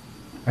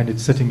and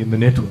it's sitting in the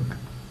network?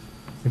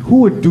 And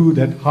who would do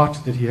that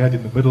heart that he had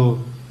in the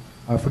middle?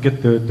 I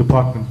forget the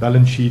department,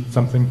 balance sheet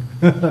something.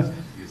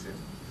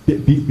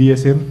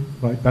 BSM,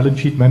 right? Balance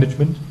sheet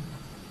management.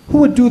 Who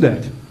would do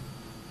that?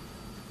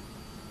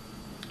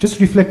 Just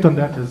reflect on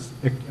that as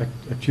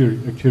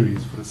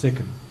actuaries for a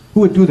second.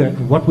 Who would do that,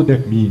 and what would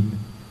that mean?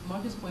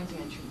 Mark is pointing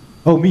at you.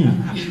 Oh, me.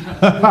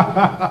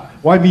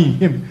 Why me?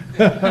 Him.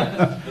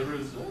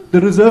 The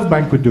Reserve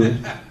Bank would do it.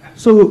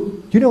 So,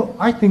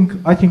 I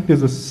think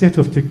there's a set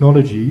of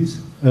technologies,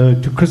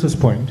 to Chris's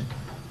point,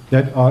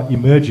 that are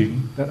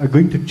emerging that are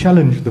going to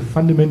challenge the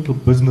fundamental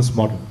business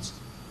models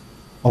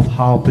of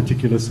how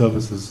particular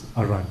services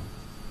are run.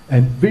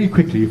 And very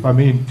quickly, if I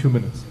may, in 2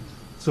 minutes.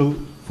 So,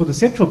 for the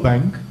central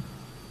bank,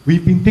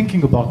 we've been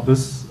thinking about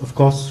this, of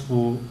course,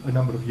 for a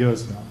number of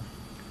years now.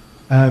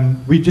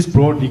 We just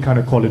broadly kind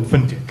of call it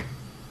fintech.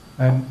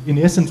 And in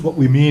essence, what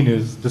we mean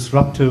is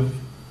disruptive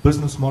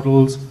business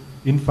models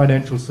in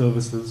financial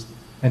services,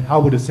 and how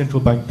would a central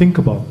bank think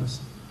about this?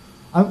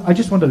 I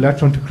just want to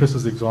latch on to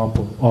Chris's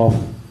example of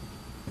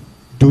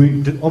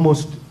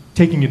almost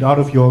taking it out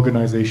of your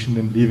organization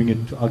and leaving it,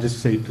 I'll just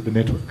say, to the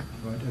network,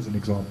 right, as an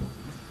example.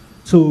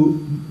 So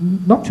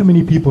not too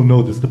many people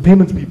know this. The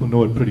payments people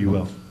know it pretty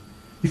well.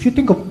 If you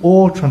think of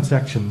all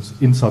transactions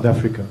in South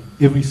Africa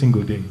every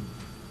single day,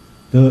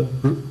 the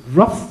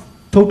rough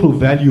total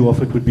value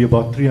of it would be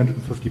about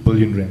 350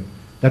 billion rand.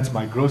 That's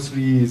my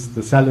groceries,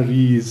 the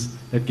salaries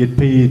that get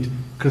paid.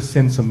 Chris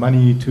sends some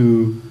money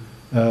to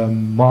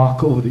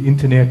Mark over the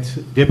internet,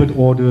 debit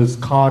orders,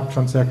 card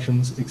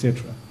transactions,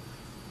 etc.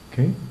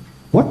 Okay,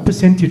 what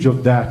percentage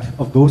of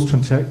those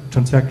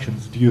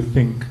transactions do you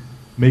think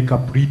make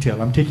up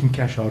retail? I'm taking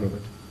cash out of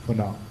it for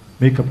now.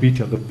 Make up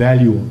retail, the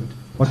value of it.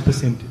 What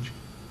percentage?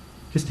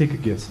 Just take a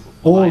guess.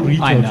 All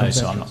retail I know, transactions.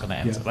 so I'm not going to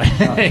answer.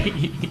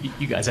 Yeah.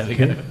 You guys have a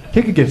go.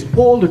 Take a guess.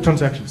 All the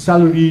transactions,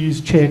 salaries,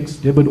 checks,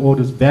 debit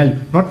orders,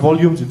 value. Not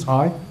volumes, it's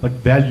high, but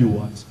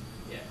value-wise.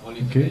 Yeah,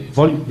 volume. Okay,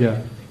 volume.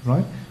 Yeah,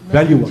 right.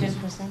 Value-wise.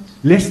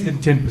 Less than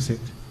 10%.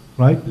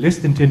 Right, less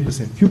than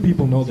 10%. Few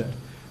people know that.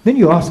 Then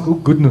you ask, oh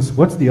goodness,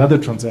 what's the other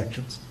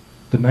transactions?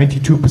 The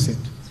 92%.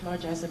 It's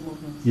large asset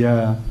movements.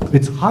 Yeah,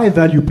 it's high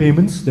value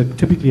payments that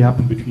typically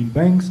happen between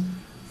banks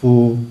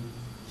for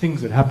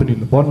things that happen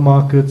in the bond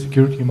market,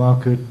 security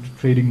market,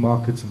 trading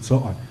markets, and so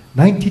on.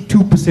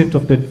 92%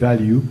 of that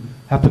value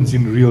happens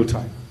in real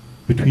time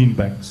between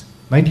banks.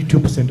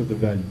 92% of the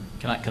value.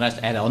 Can I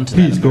just add on to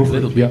Please, that go a for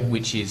little it, bit, yeah.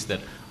 which is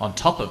that on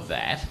top of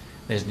that,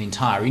 there's an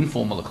entire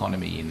informal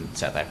economy in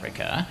South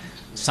Africa.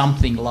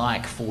 Something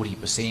like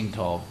 40%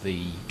 of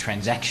the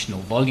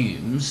transactional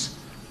volumes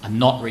are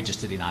not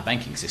registered in our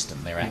banking system.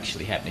 They're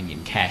actually happening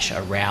in cash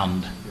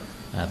around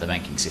the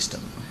banking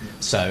system.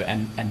 So,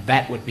 and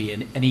that would be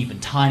an even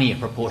tinier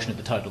proportion of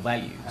the total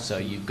value. So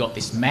you've got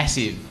this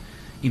massive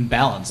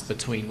imbalance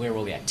between where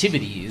all the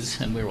activity is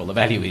and where all the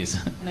value is.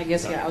 And I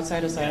guess,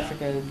 outside of South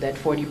Africa, that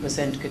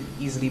 40% could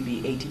easily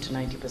be 80 to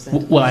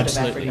 90%. Well,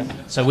 absolutely.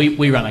 So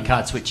we run a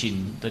card switch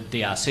in the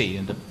DRC,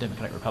 in the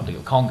Democratic Republic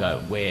of Congo,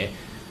 where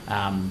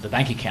the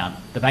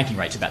banking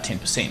rate's about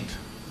 10%,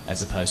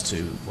 as opposed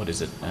to,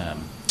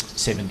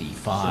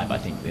 75, I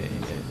think,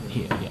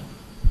 here. Yeah.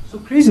 So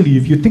crazily,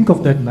 if you think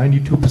of that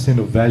 92%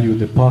 of value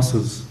that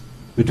passes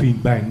between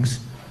banks,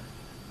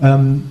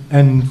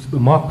 and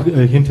Mark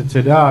hinted,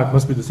 said, it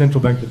must be the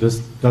central bank that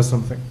does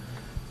something.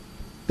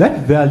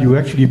 That value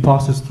actually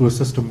passes through a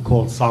system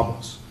called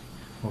SAMOS.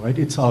 All right?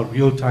 It's our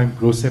real-time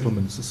gross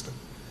settlement system.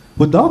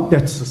 Without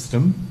that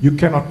system, you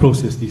cannot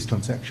process these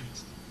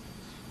transactions.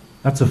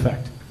 That's a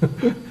fact,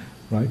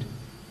 right?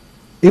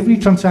 Every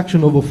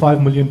transaction over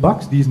 $5 million,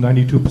 these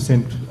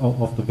 92%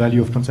 of the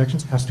value of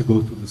transactions has to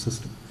go through the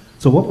system.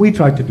 So what we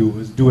try to do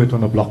is do it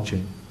on a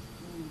blockchain.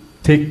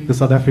 Take the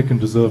South African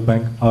Reserve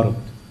Bank out of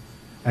it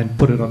and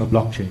put it on a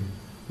blockchain.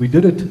 We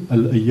did it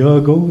a year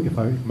ago, if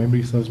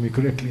memory serves me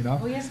correctly now.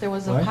 Oh yes, there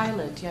was a right?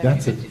 pilot. Yeah,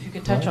 That's if you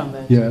could touch on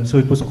that. Yeah, so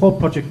it was called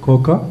Project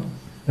Coca.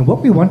 And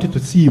what we wanted to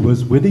see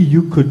was whether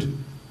you could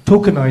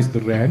tokenize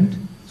the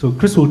rand. So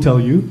Chris will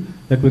tell you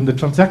that when the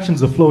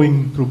transactions are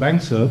flowing through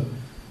BankServ,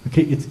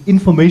 okay, it's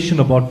information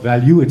about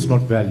value, it's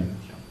not value,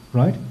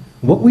 right?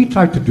 What we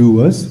tried to do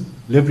was,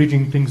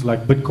 leveraging things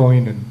like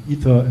Bitcoin and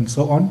Ether and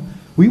so on,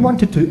 we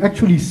wanted to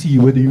actually see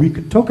whether we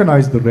could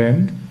tokenize the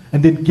rand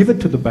and then give it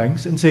to the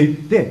banks and say,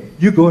 there,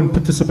 you go and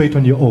participate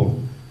on your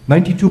own.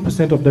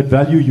 92% of that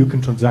value you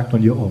can transact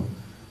on your own.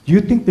 Do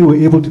you think they were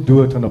able to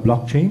do it on a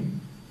blockchain?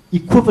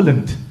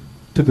 Equivalent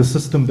to the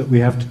system that we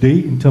have today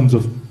in terms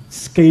of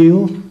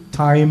scale,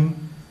 time,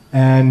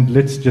 and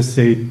let's just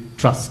say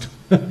trust,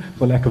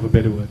 for lack of a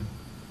better word.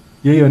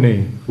 Yay or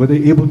nay? Were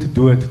they able to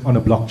do it on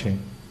a blockchain?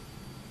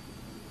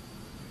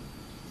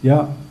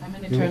 Yeah, I'm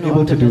an they were eternal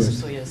able to do it. optimist,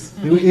 so yes.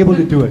 They were able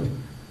to do it.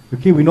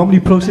 Okay, we normally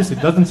process,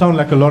 it doesn't sound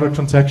like a lot of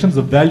transactions,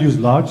 the value is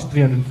large,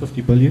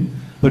 350 billion,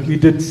 but we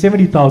did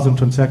 70,000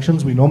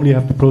 transactions. We normally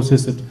have to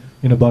process it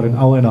in about an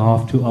hour and a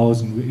half, 2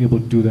 hours, and we're able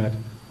to do that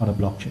on a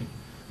blockchain.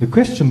 The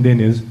question then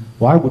is,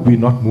 why would we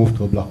not move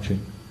to a blockchain?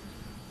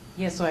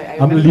 Yeah, so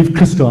I'm going to leave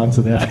Chris to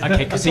answer that.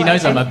 Okay, because he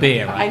knows I'm a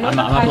bear, right? I know I'm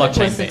the a pilot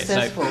blockchain was bear.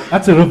 successful.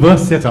 That's a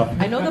reverse setup.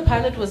 I know the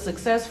pilot was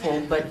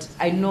successful, but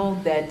I know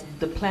that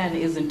the plan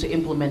isn't to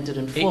implement it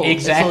in full.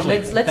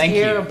 Exactly. So let's Thank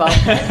hear you. about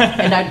that.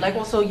 And I'd like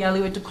also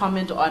Yalisiwe to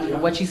comment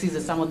on what she sees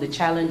as some of the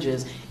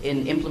challenges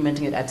in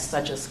implementing it at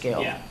such a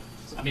scale. Yeah.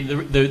 I mean,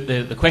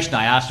 the question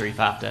I asked Arif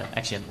after,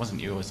 actually it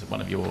wasn't you, it was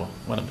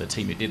one of the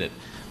team who did it,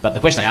 but the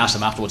question I asked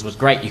them afterwards was,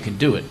 great, you can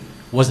do it.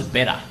 Was it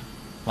better?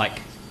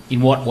 Like, in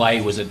what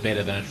way was it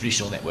better than a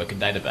traditional network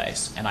and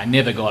database? And I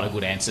never got a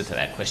good answer to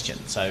that question.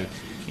 So,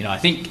 I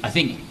think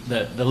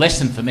the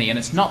lesson for me, and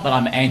it's not that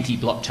I'm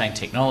anti-blockchain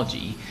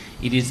technology,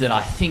 it is that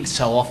I think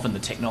so often the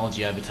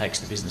technology overtakes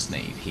the business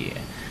need here.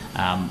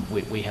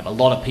 We have a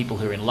lot of people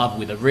who are in love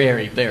with a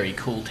very, very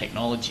cool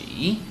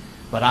technology,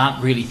 but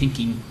aren't really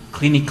thinking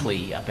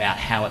clinically about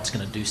how it's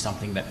going to do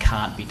something that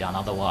can't be done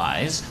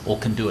otherwise, or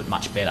can do it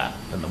much better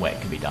than the way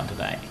it can be done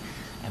today.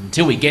 And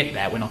until we get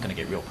that, we're not going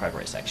to get real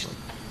progress, actually.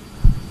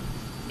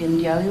 In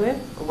Yalisiwe,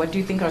 what do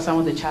you think are some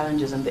of the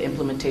challenges in the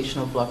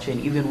implementation of blockchain,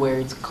 even where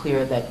it's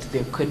clear that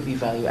there could be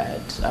value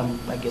add,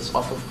 I guess,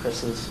 off of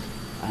Chris's?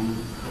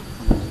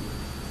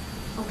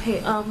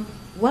 Okay,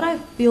 what I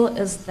feel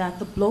is that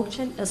the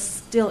blockchain is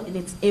still in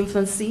its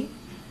infancy,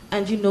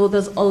 and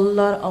there's a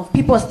lot of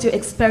people are still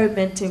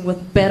experimenting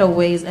with better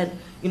ways and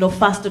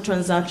faster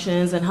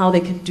transactions and how they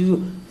can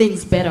do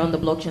things better on the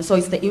blockchain. So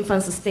it's the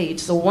infancy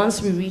stage. So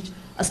once we reach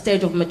a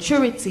stage of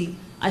maturity,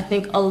 I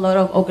think a lot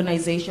of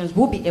organizations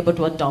will be able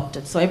to adopt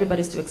it. So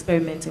everybody's still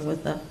experimenting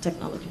with the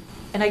technology.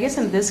 And I guess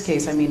in this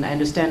case, I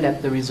understand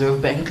at the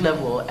Reserve Bank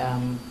level,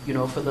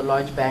 for the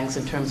large banks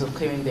in terms of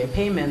clearing their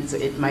payments,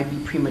 it might be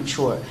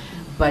premature.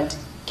 But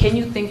can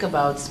you think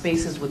about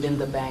spaces within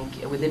the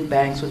bank, within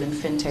banks, within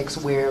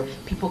fintechs, where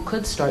people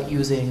could start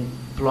using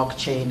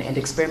blockchain and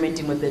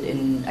experimenting with it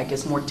in, I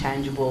guess, more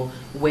tangible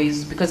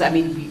ways? Because,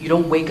 you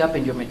don't wake up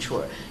and you're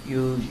mature.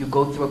 You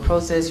go through a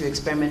process, you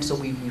experiment. So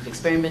we've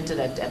experimented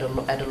at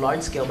a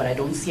large scale, but I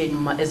don't see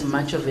as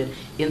much of it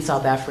in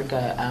South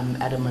Africa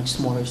at a much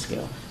smaller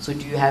scale. So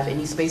do you have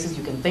any spaces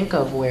you can think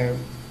of where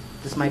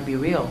this might be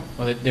real?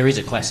 Well, there is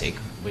a classic,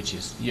 which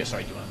is, do you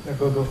want to?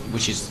 Go.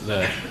 Which is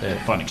the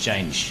foreign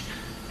exchange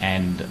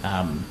and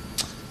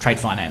trade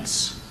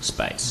finance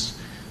space.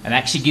 And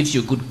actually gives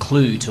you a good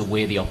clue to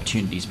where the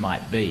opportunities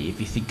might be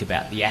if you think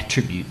about the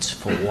attributes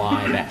for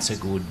why that's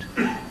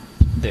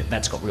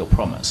that's got real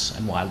promise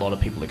and why a lot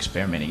of people are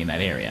experimenting in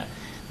that area.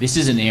 This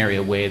is an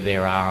area where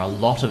there are a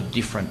lot of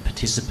different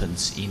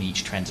participants in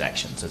each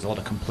transaction. So there's a lot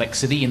of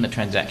complexity in the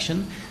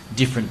transaction.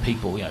 Different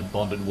people,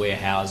 bonded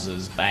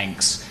warehouses,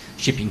 banks,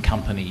 shipping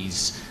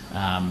companies,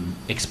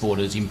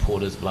 exporters,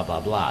 importers, blah, blah,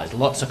 blah. There's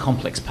lots of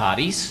complex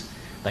parties.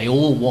 They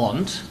all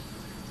want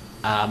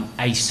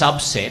a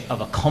subset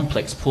of a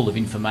complex pool of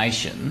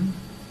information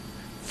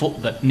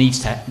that needs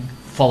to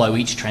follow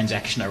each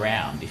transaction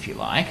around, if you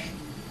like,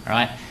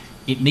 right?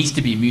 it needs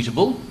to be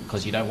immutable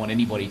because you don't want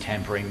anybody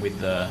tampering with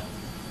the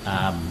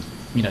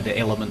the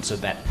elements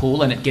of that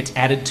pool, and it gets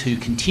added to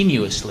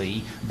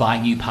continuously by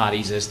new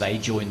parties as they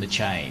join the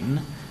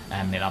chain,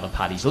 and then other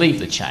parties leave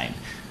the chain.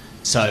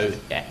 So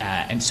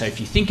if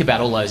you think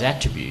about all those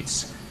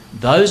attributes,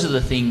 those are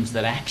the things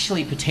that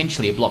actually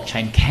potentially a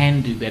blockchain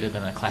can do better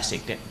than a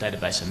classic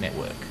database and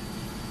network,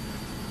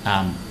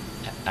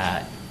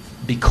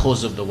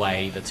 because of the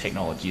way the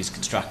technology is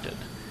constructed.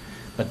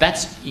 But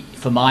that's,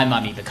 for my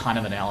money, the kind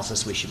of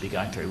analysis we should be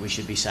going through. We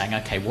should be saying,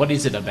 okay, what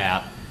is it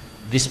about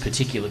this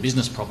particular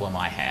business problem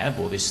I have,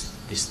 or this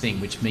thing,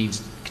 which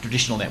means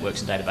traditional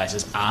networks and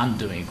databases aren't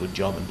doing a good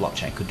job and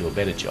blockchain could do a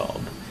better job.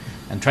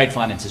 And trade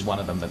finance is one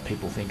of them that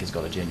people think has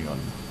got a genuine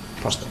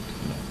prospect.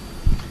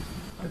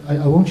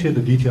 I won't share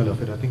the detail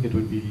of it. I think it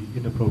would be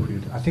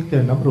inappropriate. I think there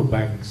are a number of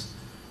banks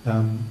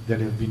that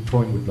have been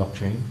toying with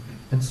blockchain,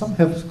 and some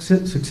have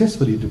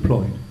successfully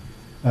deployed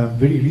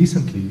very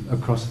recently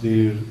across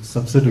their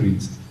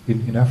subsidiaries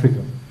in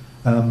Africa.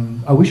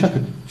 I wish I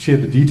could share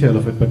the detail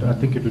of it, but I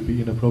think it would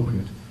be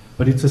inappropriate.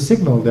 But it's a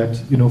signal that,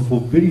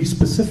 for very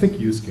specific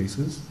use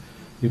cases,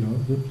 the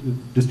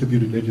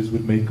distributed ledgers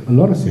would make a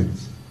lot of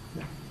sense.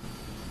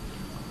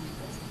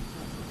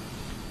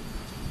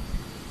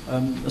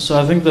 So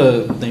I think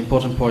the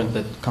important point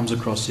that comes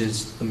across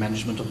is the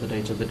management of the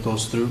data that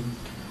goes through.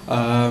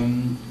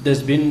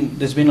 There's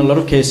been a lot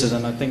of cases,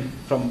 and I think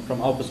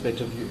from our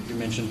perspective, you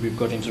mentioned we've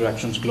got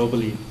interactions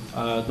globally.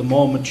 The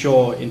more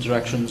mature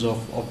interactions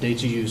of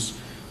data use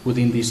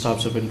within these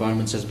types of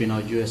environments has been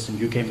our US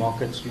and UK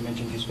markets. You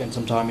mentioned you spent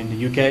some time in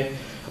the UK.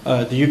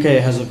 The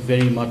UK has a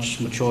very much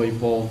mature,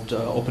 evolved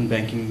open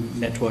banking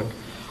network.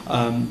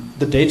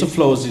 The data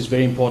flows is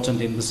very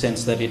important in the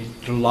sense that it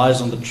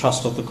relies on the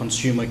trust of the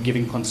consumer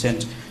giving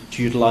consent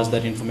to utilize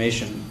that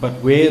information. But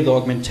where the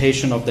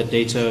augmentation of that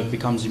data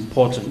becomes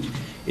important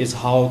is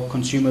how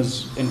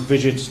consumers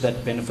envisage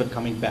that benefit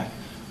coming back.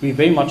 We're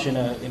very much in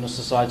a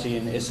society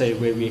in SA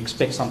where we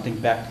expect something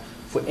back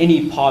for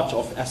any part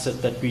of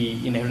asset that we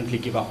inherently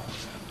give up.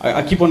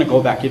 I keep on to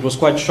go back. It was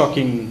quite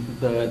shocking,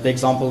 the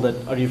example that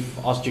Arif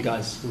asked you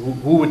guys,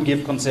 who would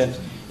give consent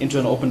into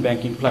an open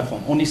banking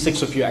platform. Only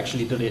 6 of you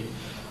actually did it.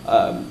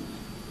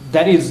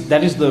 That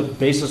is the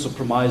basis of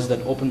premise that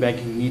open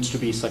banking needs to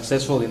be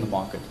successful in the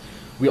market.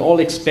 We all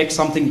expect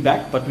something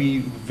back, but we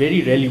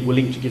very rarely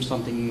willing to give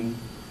something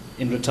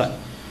in return.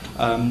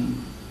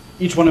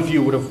 Each one of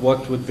you would have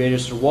worked with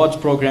various rewards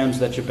programs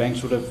that your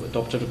banks would have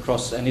adopted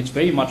across, and it's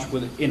very much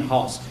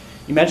in-house.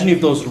 Imagine if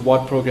those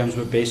reward programs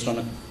were based on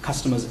a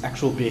customer's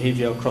actual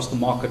behavior across the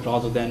market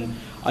rather than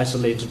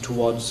isolated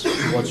towards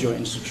your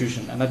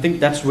institution. And I think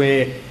that's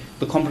where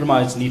the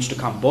compromise needs to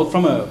come, both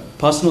from a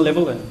personal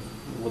level and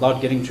without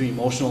getting too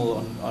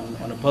emotional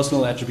on a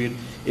personal attribute,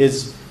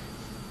 is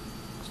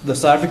the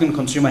South African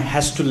consumer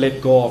has to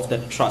let go of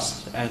that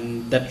trust.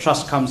 And that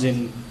trust comes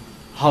in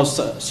how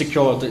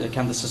secure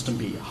can the system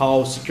be?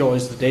 How secure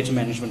is the data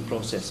management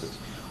processes?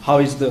 How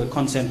is the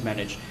consent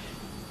managed?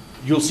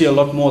 You'll see a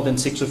lot more than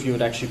 6 of you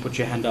would actually put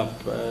your hand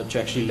up to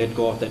actually let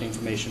go of that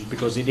information,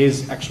 because it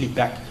is actually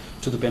back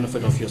to the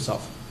benefit of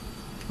yourself.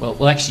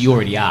 Well, actually, you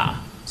already are.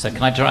 So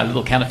can I try a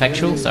little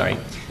counterfactual? Sorry.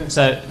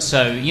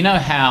 So you know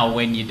how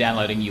when you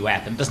download a new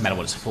app, and it doesn't matter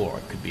what it's for,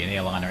 it could be an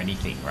airline or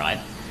anything, right?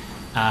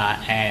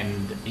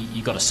 And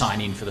you've got to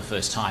sign in for the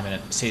first time, and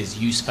it says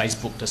use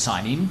Facebook to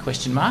sign in, ?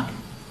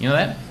 You know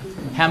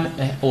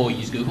that? Or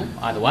use Google,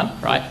 either one,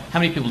 right? How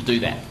many people do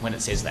that when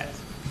it says that?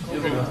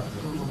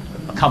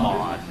 Come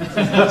on,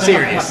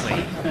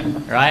 seriously,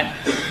 right?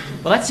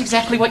 Well, that's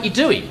exactly what you're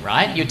doing,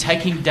 right? You're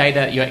taking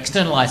data, you're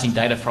externalizing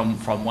data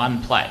from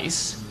one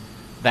place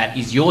that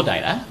is your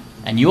data,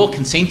 and you're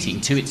consenting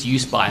to its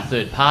use by a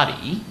third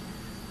party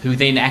who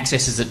then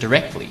accesses it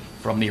directly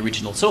from the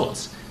original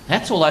source.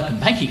 That's all open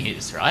banking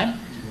is, right?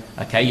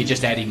 Okay, you're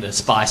just adding the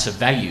spice of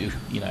value,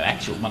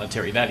 actual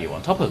monetary value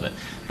on top of it.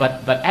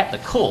 But at the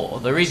core,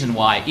 the reason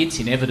why it's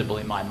inevitable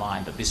in my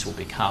mind that this will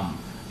become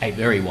a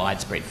very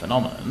widespread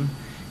phenomenon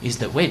is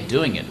that we're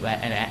doing it,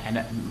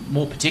 and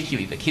more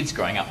particularly the kids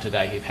growing up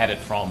today who've had it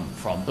from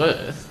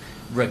birth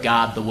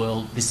regard the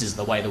world, this is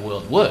the way the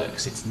world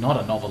works. It's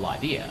not a novel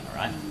idea,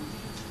 right?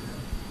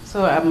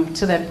 So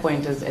to that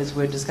point, as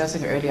we're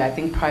discussing earlier, I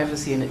think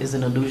privacy is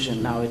an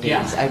illusion nowadays.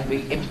 Yeah.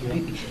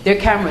 There are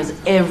cameras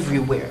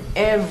everywhere,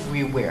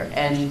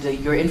 and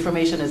your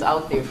information is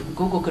out there.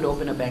 Google could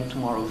open a bank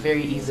tomorrow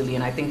very easily,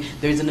 and I think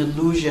there's an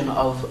illusion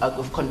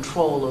of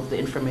control of the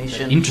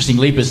information.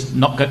 Interestingly,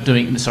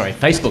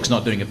 Facebook's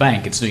not doing a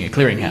bank; it's doing a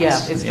clearinghouse. Yeah,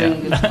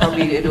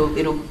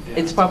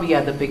 it's probably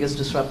the biggest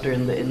disruptor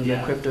in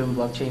the crypto and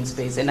blockchain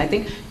space. And I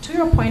think to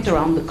your point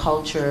around the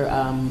culture.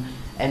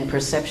 And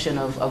perception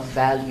of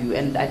value.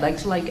 And I'd like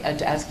to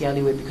ask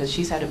Yalisiwe, because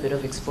she's had a bit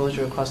of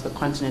exposure across the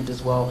continent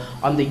as well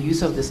on the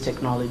use of this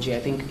technology. I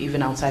think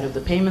even outside of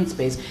the payment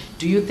space,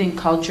 do you think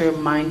culture,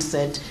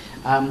 mindset,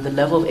 the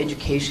level of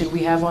education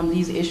we have on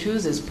these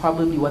issues is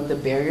probably what the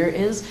barrier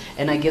is?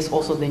 And I guess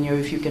also then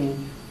if you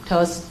can tell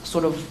us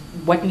sort of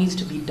what needs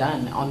to be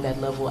done on that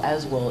level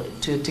as well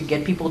to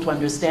get people to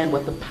understand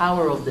what the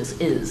power of this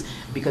is.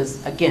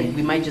 Because again,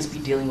 we might just be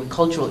dealing with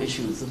cultural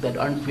issues that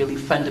aren't really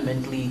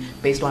fundamentally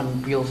based on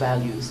real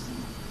values.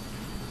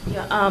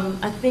 Yeah,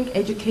 I think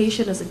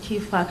education is a key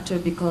factor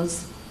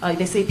because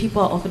they say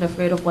people are often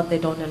afraid of what they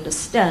don't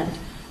understand.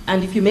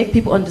 And if you make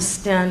people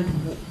understand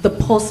the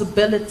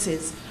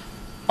possibilities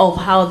of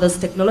how those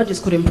technologies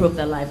could improve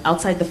their life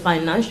outside the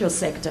financial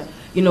sector,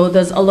 you know,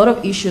 there's a lot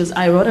of issues.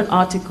 I wrote an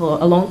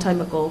article a long time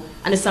ago,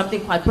 and it's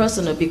something quite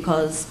personal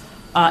because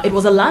it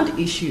was a land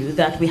issue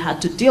that we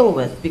had to deal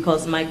with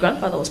because my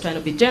grandfather was trying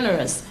to be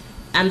generous.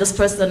 And this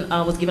person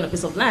was given a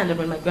piece of land, and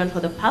when my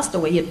grandfather passed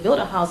away, he had built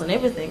a house and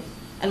everything.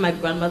 And my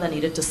grandmother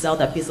needed to sell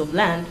that piece of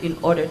land in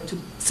order to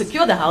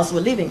secure the house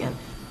we're living in.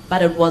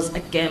 But it was a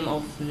game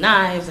of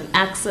knives and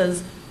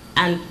axes,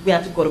 and we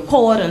had to go to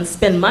court and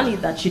spend money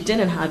that she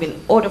didn't have in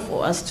order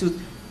for us to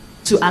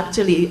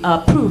actually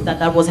prove that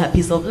that was her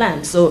piece of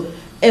land. So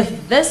if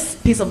this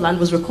piece of land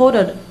was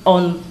recorded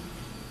on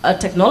a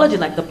technology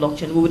like the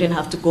blockchain, we wouldn't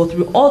have to go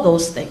through all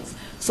those things.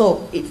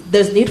 So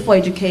there's need for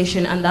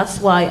education, and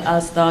that's why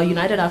as the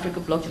United Africa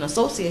Blockchain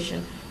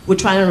Association, we're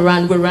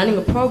running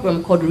a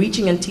program called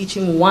Reaching and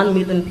Teaching 1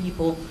 million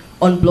people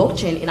on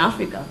blockchain in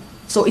Africa.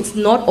 So it's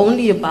not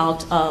only about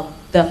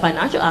the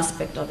financial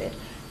aspect of it.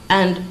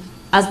 And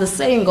as the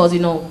saying goes, you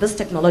know, these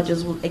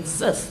technologies will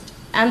exist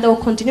and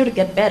they'll continue to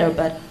get better,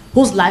 but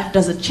whose life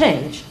does it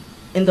change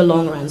in the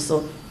long run?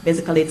 So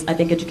basically, I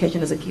think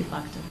education is a key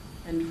factor.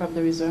 And from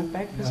the Reserve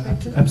Bank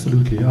perspective?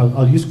 Absolutely.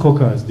 I'll use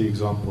Coca as the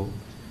example.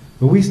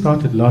 When we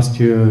started last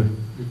year,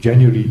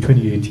 January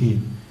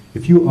 2018,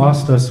 if you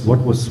asked us what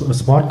was a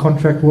smart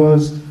contract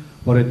was,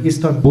 what an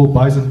Istanbul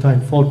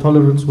Byzantine fault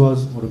tolerance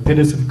was, or a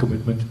Pedersen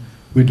commitment,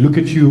 we'd look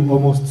at you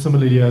almost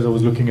similarly as I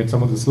was looking at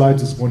some of the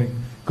slides this morning,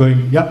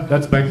 going, yeah,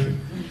 that's banking.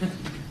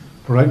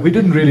 Right? We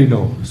didn't really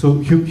know. So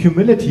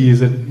humility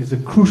is a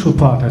crucial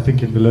part, I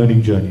think, in the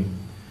learning journey.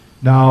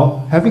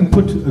 Now, having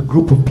put a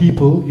group of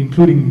people,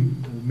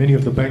 including many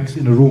of the banks,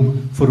 in a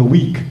room for a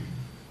week,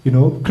 you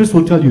know, Chris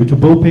will tell you, to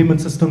build payment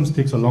systems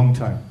takes a long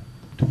time.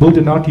 To build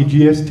an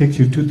RTGS takes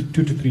you 2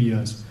 to 3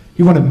 years.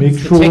 You want to make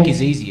sure... The tech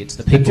is easy, it's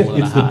the people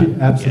that are hard.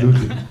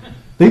 Absolutely. Yeah.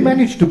 They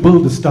managed to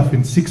build the stuff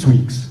in 6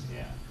 weeks.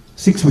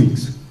 6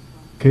 weeks.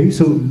 Okay,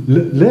 so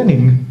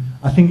learning,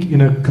 I think,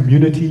 in a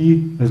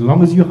community, as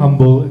long as you're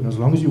humble and as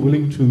long as you're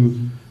willing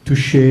to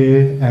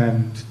share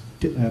and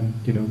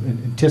you know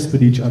and test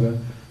with each other,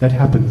 that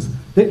happens.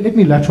 Let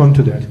me latch on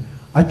to that.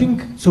 I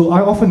think so.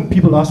 I often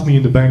people ask me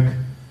in the bank,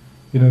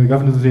 you know, the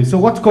governors will say, "So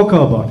what's Coca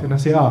about?" And I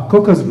say,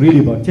 Coca is really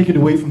about, take it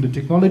away from the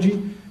technology.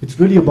 It's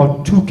really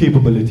about 2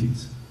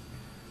 capabilities.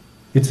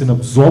 It's an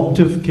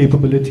absorptive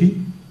capability,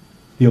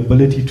 the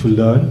ability to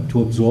learn,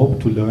 to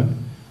absorb, to learn.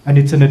 And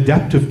it's an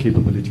adaptive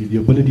capability, the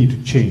ability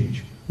to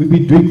change. We've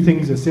been doing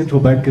things as central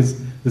bankers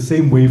the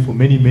same way for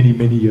many, many,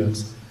 many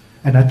years.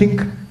 And I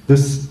think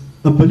this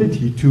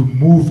ability to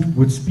move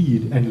with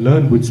speed and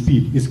learn with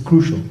speed is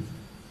crucial.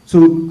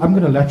 So I'm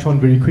going to latch on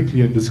very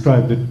quickly and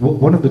describe that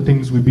one of the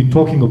things we've been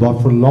talking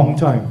about for a long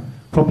time,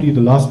 probably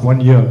the last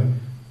 1 year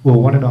or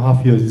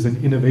 1.5 years, is an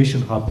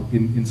innovation hub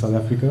in South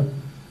Africa.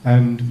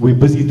 And we're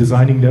busy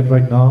designing that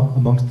right now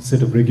amongst a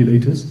set of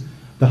regulators.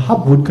 The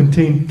hub would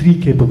contain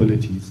 3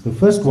 capabilities. The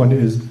first one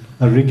is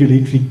a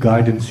regulatory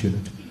guidance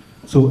unit.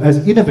 So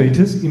as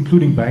innovators,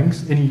 including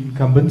banks, any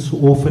incumbents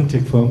or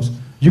fintech firms,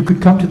 you could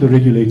come to the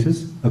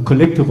regulators, a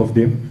collective of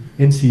them,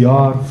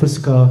 NCR,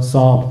 FISCA,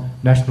 SARB,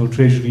 National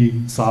Treasury,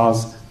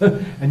 SARS,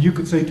 and you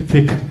could say to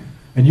PIC,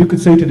 and you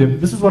could say to them,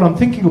 this is what I'm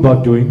thinking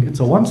about doing, it's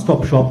a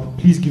one-stop shop,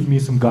 please give me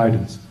some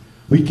guidance.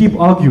 We keep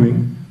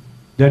arguing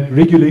that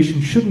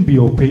regulation shouldn't be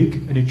opaque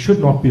and it should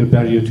not be a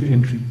barrier to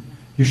entry.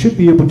 You should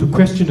be able to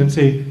question and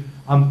say,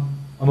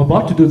 I'm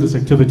about to do this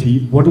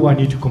activity, what do I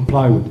need to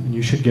comply with? And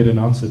you should get an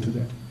answer to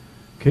that.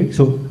 Okay,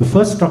 so the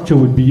first structure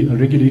would be a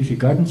regulatory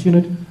guidance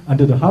unit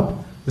under the hub.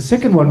 The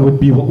second one would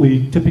be what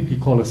we typically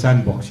call a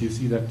sandbox. You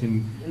see that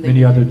in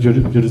many other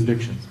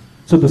jurisdictions.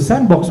 So the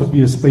sandbox would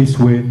be a space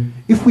where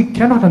if we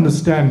cannot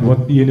understand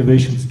what the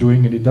innovation is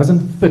doing and it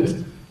doesn't fit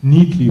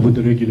neatly with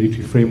the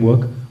regulatory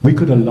framework, we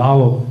could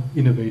allow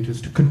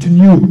innovators to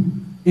continue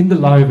in the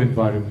live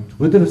environment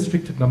with a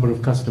restricted number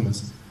of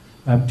customers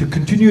to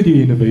continue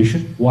the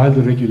innovation while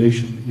the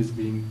regulation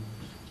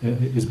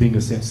is being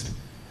assessed.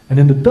 And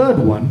then the third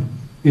one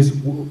is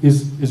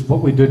what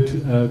we did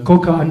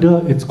Coca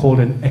under. It's called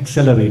an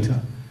accelerator.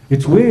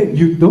 It's where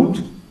you don't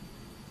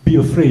be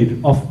afraid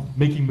of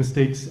making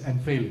mistakes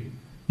and failing.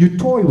 You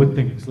toy with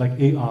things like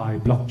AI,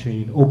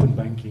 blockchain, open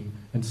banking,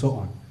 and so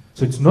on.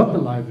 So it's not the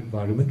live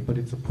environment, but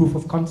it's a proof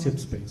of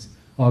concept space.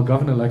 Our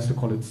governor likes to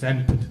call it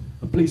sandpit,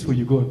 a place where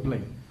you go and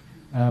play.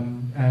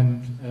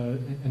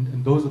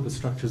 And those are the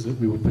structures that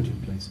we would put in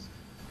place.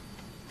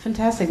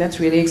 Fantastic, that's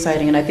really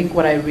exciting. And I think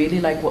what I really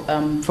like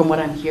from what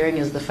I'm hearing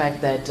is the fact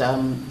that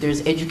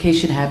there's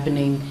education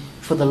happening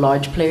for the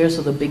large players,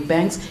 so the big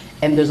banks,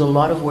 and there's a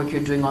lot of work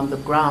you're doing on the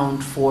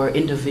ground for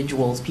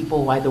individuals,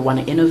 people who either want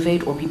to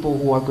innovate or people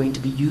who are going to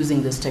be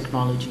using this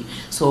technology.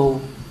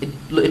 So it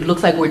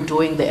looks like we're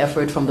doing the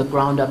effort from the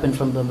ground up and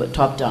from the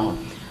top down.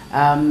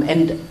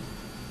 And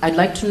I'd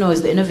like to know,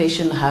 is the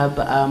Innovation Hub,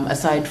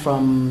 aside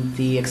from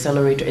the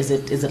accelerator, is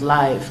it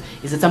live?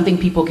 Is it something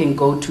people can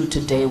go to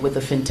today with a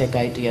fintech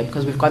idea?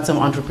 Because we've got some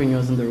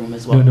entrepreneurs in the room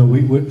as well.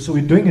 No, so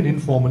we're doing it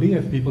informally.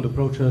 If people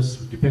approach us,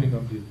 depending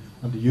on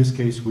the use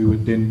case, we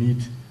would then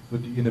meet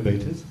with the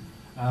innovators.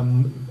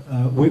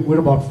 We're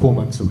about 4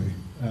 months away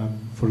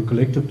for a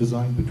collective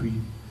design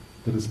between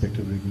the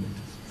respective regulators.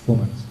 4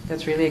 months.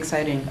 That's really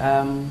exciting.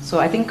 So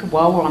I think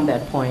while we're on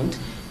that point,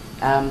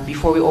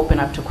 before we open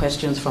up to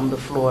questions from the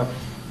floor,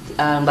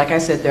 like I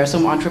said, there are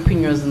some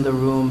entrepreneurs in the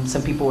room.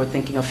 Some people were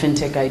thinking of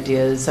fintech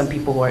ideas. Some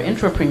people who are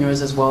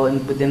entrepreneurs as well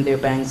within their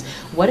banks.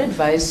 What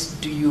advice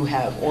do you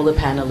have, all the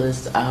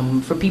panelists,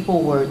 for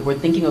people who are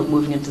thinking of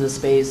moving into the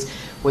space,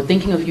 we're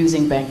thinking of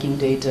using banking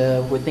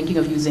data, we're thinking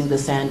of using the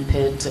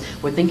sandpit,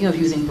 we're thinking of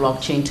using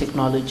blockchain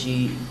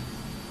technology?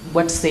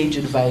 What sage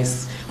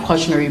advice,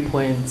 cautionary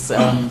points,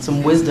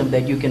 some wisdom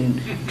that you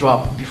can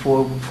drop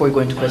before we go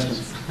into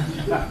questions?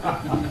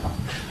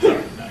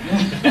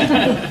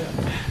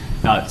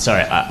 No,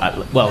 sorry.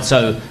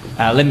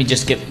 Let me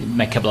just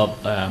make a couple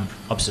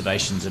of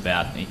observations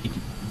about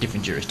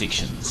different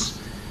jurisdictions.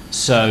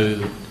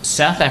 So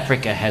South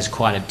Africa has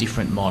quite a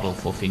different model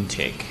for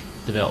fintech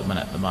development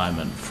at the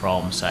moment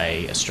from,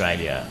 say,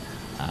 Australia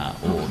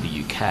or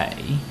the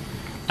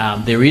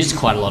UK. There is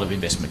quite a lot of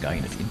investment going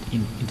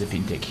into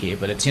fintech here,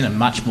 but it's in a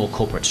much more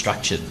corporate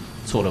structured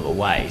sort of a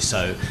way.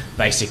 So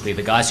basically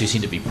the guys who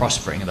seem to be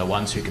prospering are the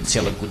ones who can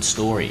sell a good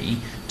story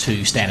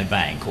to Standard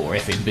Bank or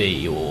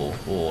FNB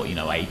or you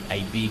know,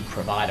 a big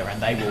provider,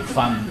 and they will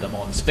fund them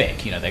on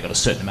spec. You know, they've got a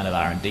certain amount of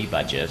R&D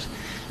budget,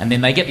 and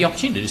then they get the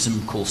opportunity to do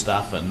some cool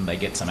stuff, and they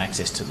get some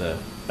access to the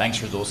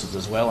bank's resources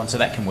as well, and so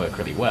that can work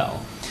really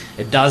well.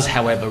 It does,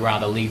 however,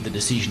 rather leave the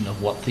decision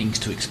of what things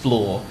to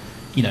explore,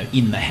 you know,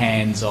 in the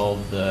hands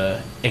of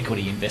the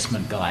equity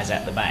investment guys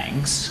at the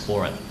banks,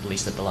 or at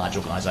least at the large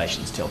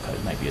organisations,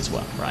 telcos maybe as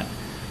well, right?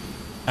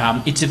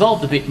 It's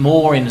evolved a bit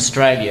more in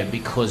Australia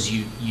because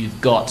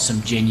you've got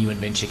some genuine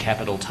venture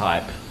capital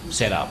type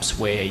setups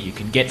where you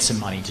can get some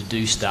money to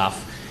do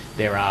stuff.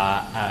 There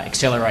are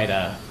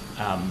accelerator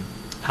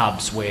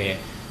hubs where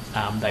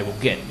they will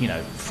get, you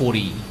know,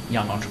 40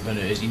 young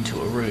entrepreneurs into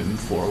a room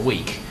for a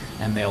week,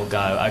 and they'll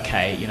go,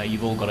 okay, you know,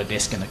 you've all got a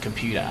desk and a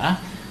computer,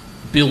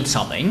 build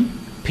something,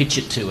 pitch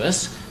it to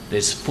us.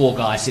 There's 4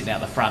 guys sitting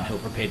out the front who are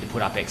prepared to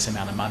put up X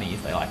amount of money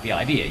if they like the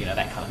idea, you know,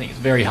 that kind of thing. It's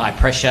very high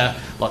pressure,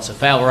 lots of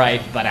fail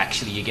rate, but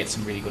actually you get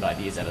some really good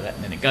ideas out of that,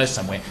 and then it goes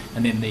somewhere.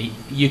 And then the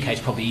UK's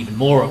probably even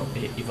more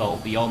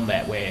evolved beyond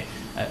that, where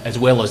as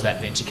well as that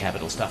venture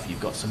capital stuff,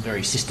 you've got some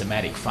very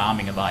systematic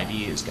farming of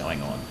ideas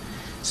going on.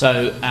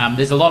 So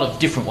there's a lot of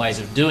different ways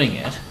of doing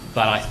it,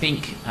 but I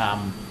think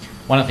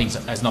one of the things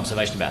as an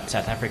observation about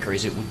South Africa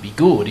is it would be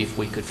good if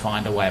we could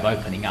find a way of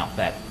opening up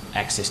that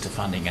access to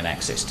funding and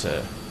access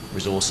to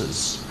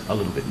resources a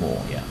little bit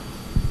more, yeah.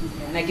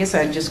 And I guess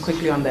just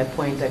quickly on that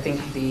point, I think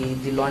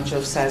the launch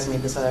of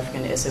SASME, the South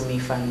African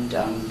SME Fund,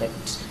 that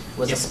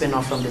was a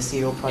spin-off from the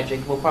CEO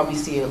project, we'll probably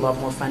see a lot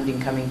more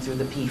funding coming through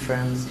the P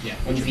firms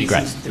and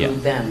VCs through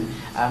them.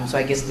 So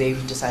I guess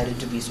they've decided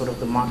to be sort of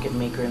the market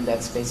maker in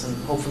that space, and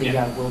hopefully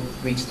we'll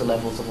reach the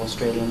levels of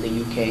Australia and the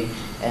UK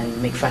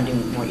and make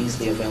funding more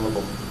easily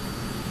available.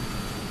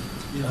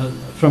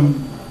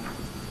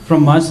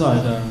 From my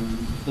side,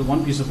 the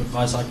one piece of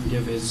advice I can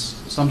give is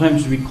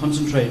sometimes we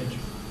concentrate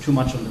too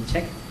much on the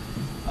tech.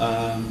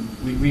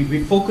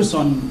 We focus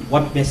on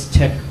what best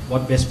tech,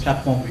 what best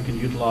platform we can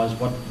utilize,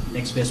 what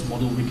next best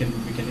model we can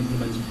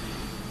implement.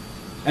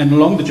 And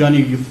along the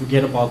journey, you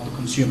forget about the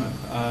consumer.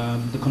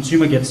 The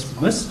consumer gets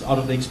missed out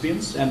of the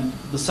experience, and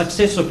the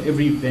success of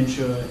every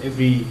venture,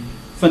 every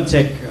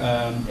fintech,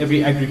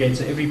 every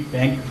aggregator, every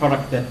bank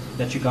product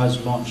that you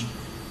guys launch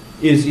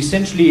is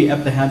essentially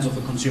at the hands of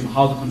the consumer,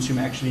 how the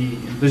consumer actually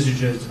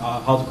envisages,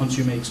 how the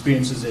consumer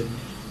experiences it.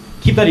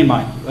 Keep that in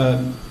mind.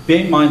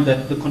 Bear in mind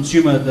that the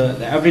consumer,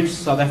 the average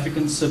South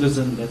African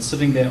citizen that's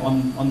sitting there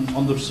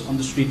on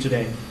the street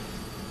today,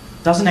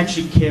 doesn't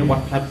actually care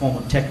what platform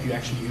or tech you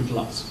actually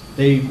utilize.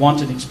 They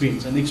want an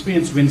experience, and the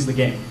experience wins the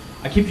game.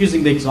 I keep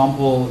using the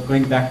example,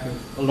 going back,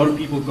 a lot of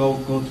people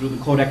go through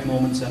the Kodak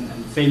moments and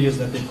failures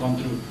that they've gone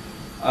through.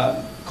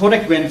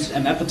 Kodak went,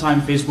 and at the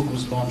time Facebook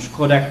was launched,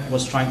 Kodak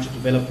was trying to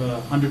develop a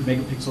 100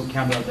 megapixel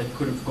camera that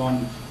could have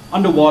gone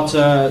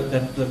underwater,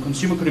 that the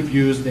consumer could have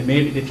used.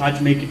 They tried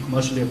to make it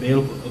commercially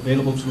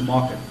available to the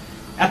market.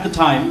 At the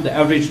time, the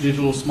average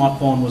digital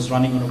smartphone was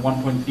running on a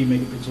 1.3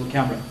 megapixel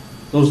camera.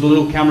 Those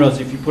little cameras,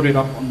 if you put it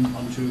up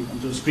onto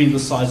a screen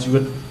this size, you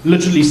would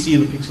literally see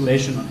the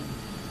pixelation on it.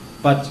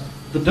 But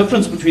the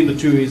difference between the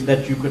two is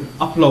that you could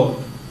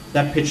upload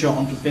that picture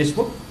onto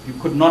Facebook. You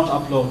could not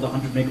upload the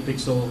 100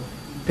 megapixel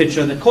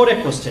picture that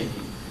Kodak was taking.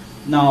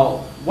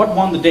 Now, what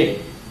won the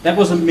day? That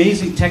was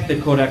amazing tech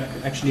that Kodak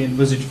actually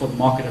envisaged for the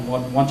market and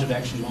wanted to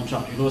actually launch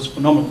out. It was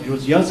phenomenal. It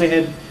was years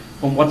ahead.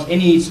 from what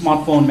any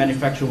smartphone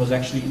manufacturer was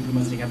actually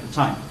implementing at the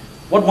time.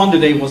 What won the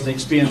day was the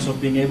experience of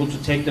being able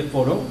to take that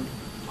photo,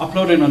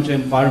 upload it onto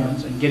an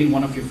environment, and getting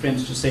one of your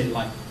friends to say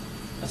like.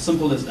 As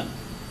simple as that.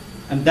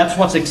 And that's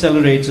what's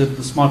accelerated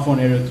the smartphone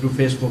era through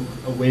Facebook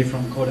away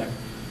from Kodak.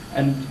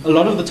 And a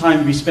lot of the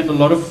time we spend a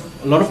lot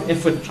of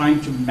effort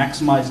trying to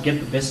maximize, get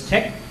the best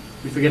tech.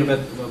 We forget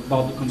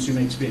about the consumer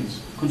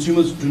experience.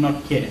 Consumers do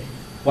not care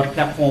what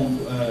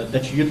platform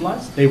that you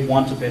utilize. They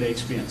want a better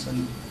experience.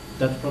 And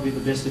that's probably the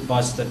best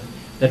advice that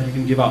we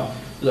can give out.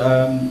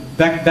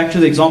 Back to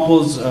the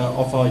examples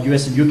of our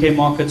US and UK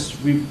markets,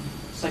 we've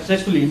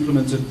successfully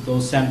implemented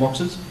those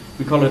sandboxes.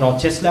 We call it our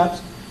test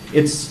labs.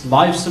 It's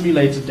live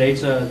simulated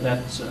data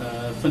that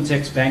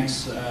fintechs,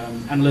 banks,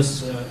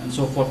 analysts, and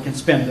so forth can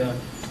spend.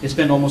 They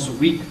spend almost a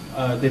week.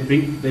 They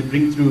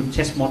bring through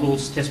test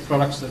models, test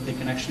products that they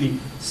can actually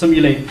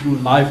simulate through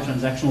live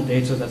transactional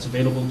data that's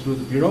available through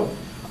the bureau.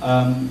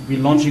 We're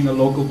launching a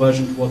local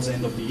version towards the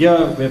end of the year,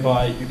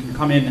 whereby you can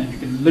come in and you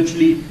can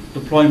literally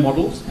deploy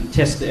models and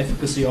test the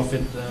efficacy of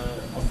it,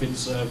 of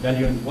its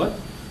value and worth,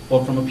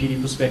 or from a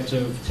PD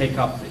perspective, take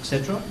up,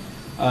 etc.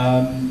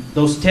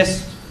 Those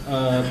test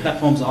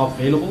platforms are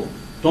available.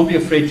 Don't be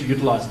afraid to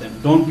utilize them.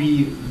 Don't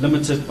be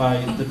limited by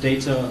the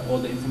data or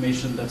the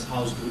information that's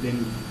housed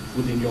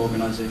within your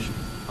organization.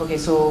 Okay,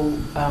 so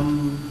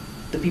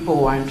the people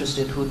who are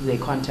interested, who do they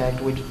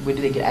contact? Where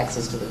do they get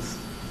access to this?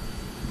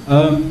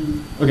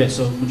 Okay,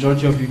 so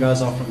majority of you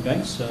guys are from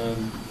banks.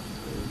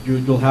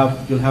 You'll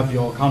have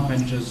your account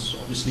managers,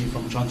 obviously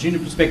from a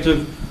Transunion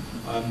perspective.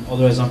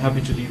 Otherwise, I'm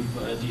happy to leave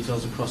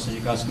details across, and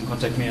you guys can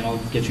contact me, and I'll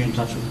get you in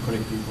touch with the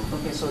correct people.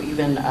 Okay, so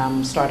even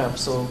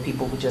startups, so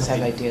people who just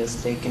have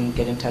ideas, they can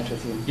get in touch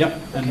with you. Yep,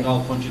 and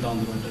I'll point you down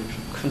the right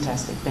direction.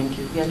 Fantastic, thank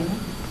you. Yalima?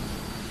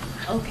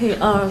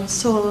 Okay,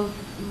 so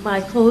my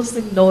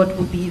closing note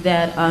would be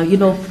that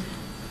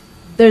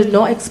there's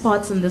no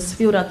experts in this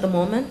field at the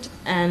moment,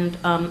 and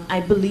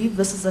I believe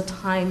this is a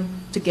time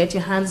to get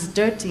your hands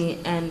dirty,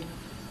 and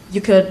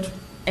you could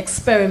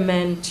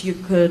experiment, you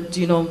could,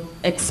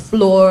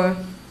 explore,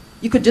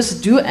 you could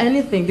just do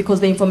anything because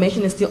the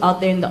information is still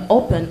out there in the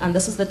open, and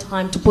this is the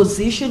time to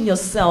position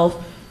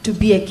yourself to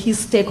be a key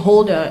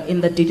stakeholder in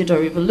the digital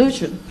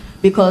revolution.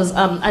 Because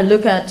I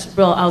look at,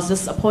 I was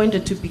just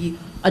appointed to be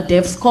a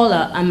dev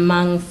scholar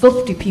among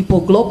 50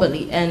 people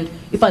globally, and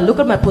if I look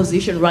at my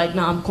position right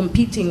now, I'm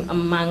competing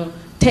among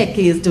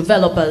techies,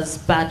 developers,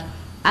 but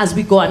as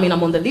we go, I'm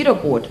on the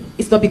leaderboard.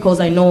 It's not because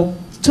I know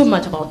too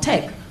much about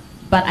tech,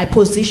 but I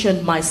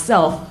positioned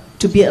myself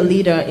to be a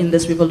leader in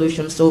this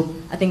revolution. So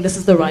I think this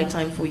is the right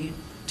time for you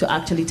to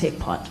actually take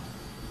part.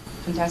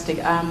 Fantastic.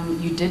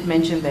 You did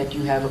mention that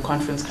you have a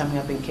conference coming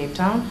up in Cape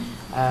Town,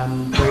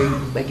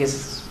 where I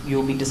guess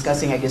you'll be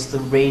discussing, the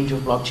range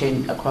of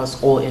blockchain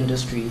across all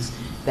industries.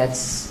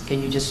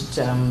 Can you just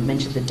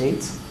mention the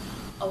dates?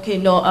 Okay,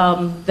 no,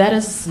 that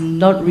is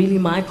not really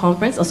my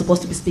conference. I was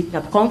supposed to be speaking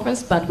at the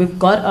conference, but we've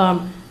got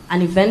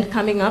an event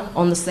coming up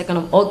on the 2nd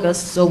of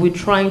August, so we're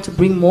trying to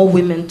bring more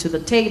women to the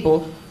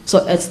table.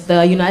 So it's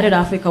the United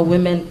Africa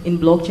Women in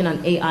Blockchain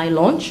and AI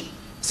launch.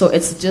 So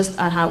it's just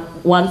at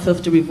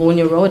 150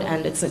 Rivonia Road,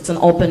 and it's an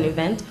open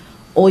event.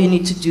 All you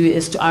need to do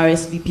is to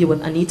RSVP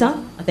with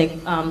Anita. I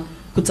think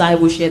Kudzai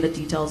will share the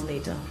details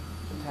later.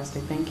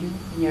 Fantastic, thank you.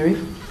 And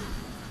Arif?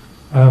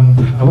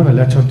 I want to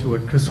latch on to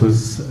what Chris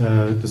was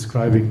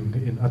describing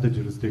in other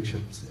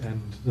jurisdictions,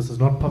 and this is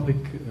not public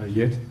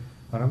yet,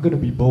 but I'm going to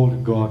be bold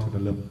and go out on a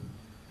limb.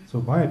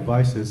 So my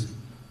advice is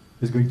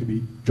going to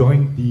be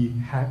join the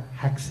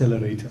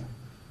Hackcelerator.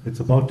 It's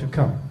about to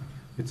come.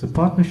 It's a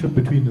partnership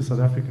between the South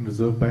African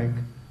Reserve Bank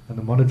and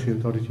the Monetary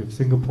Authority of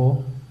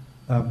Singapore.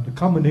 The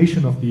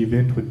culmination of the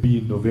event would be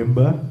in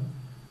November.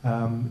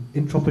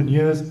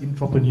 Entrepreneurs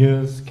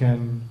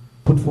can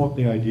put forth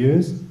their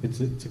ideas.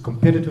 It's a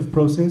competitive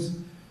process,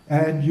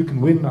 and you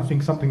can win, I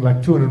think, something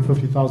like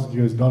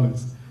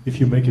 $250,000 if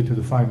you make it to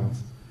the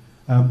finals.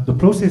 The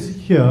process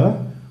here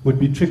would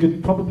be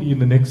triggered probably in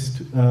the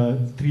next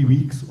 3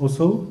 weeks or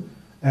so,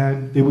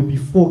 and there would be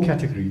 4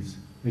 categories.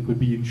 It would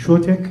be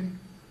InsurTech,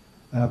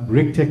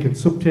 RegTech and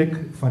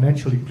SupTech,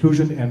 financial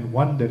inclusion, and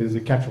one that is a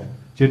catch-all,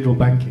 general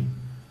banking.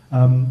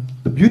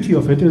 The beauty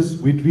of it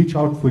is we'd reach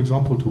out, for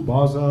example, to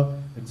BAZA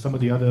and some of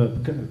the other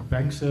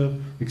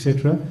BankServ,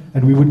 etc.,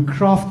 and we would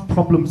craft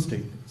problem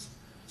statements.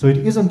 So it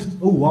isn't,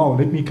 oh wow,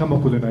 let me come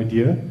up with an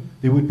idea.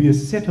 There would be a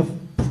set of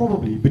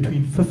probably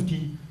between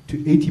 50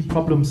 to 80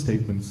 problem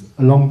statements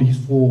along these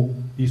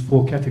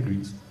four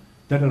categories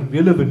that are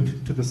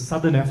relevant to the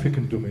Southern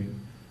African domain.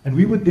 And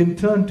we would then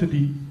turn to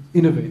the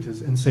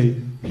innovators and say,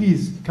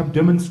 please come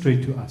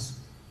demonstrate to us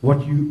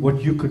what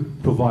you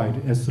could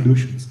provide as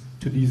solutions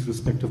to these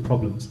respective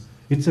problems.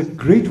 It's a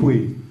great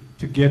way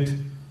to get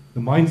the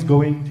minds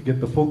going, to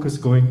get the focus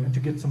going, and to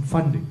get some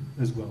funding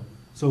as well.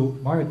 So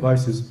my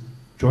advice is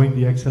join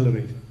the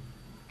accelerator.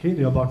 Okay,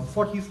 there are about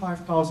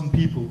 45,000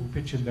 people who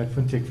pitch in that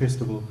FinTech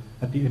Festival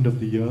at the end of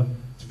the year.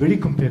 It's very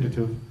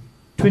competitive.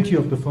 20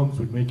 of the firms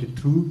would make it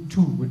through.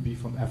 2 would be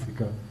from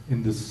Africa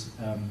in this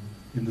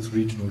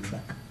regional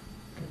track.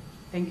 Okay.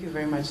 Thank you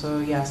very much. So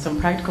yeah, some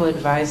practical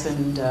advice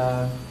and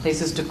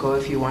places to go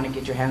if you want to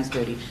get your hands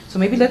dirty. So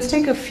maybe let's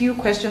take a few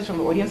questions from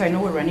the audience. I know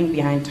we're running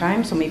behind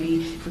time, so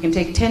maybe if we can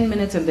take 10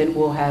 minutes and then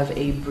we'll have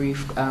a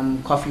brief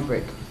coffee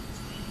break.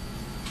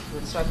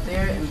 Let's start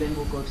there and then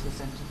we'll go to the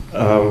center.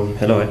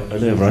 Hello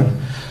everyone.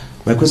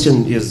 My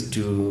question is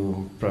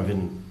to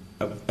Priven.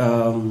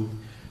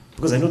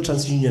 Because I know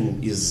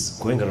Transunion is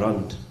going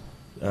around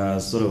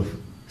sort of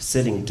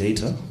selling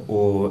data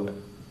or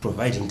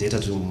providing data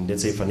to,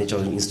 let's say,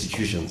 financial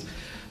institutions.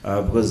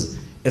 Because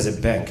as a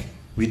bank,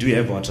 we do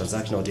have our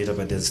transactional data,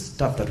 but there's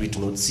stuff that we do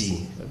not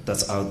see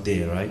that's out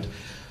there, right?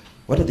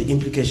 What are the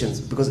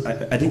implications? Because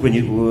I think when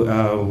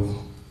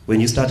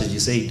you started,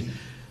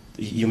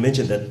 you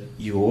mentioned that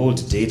you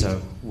hold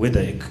data whether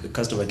a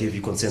customer gave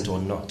you consent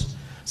or not.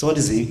 So what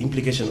is the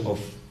implication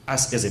of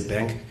us as a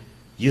bank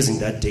using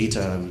that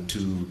data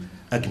to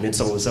augment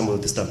some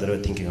of the stuff that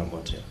we're thinking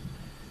about here?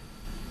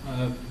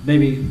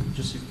 Maybe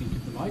just if you can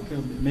keep the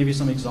mic, maybe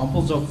some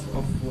examples of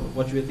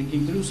what you were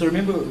thinking through. So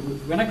remember,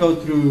 when I go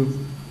through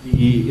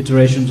the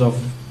iterations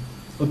of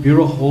a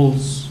bureau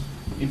holds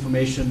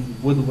information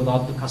with or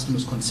without the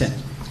customer's consent.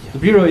 The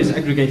bureau is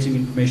aggregating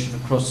information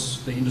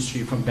across the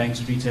industry from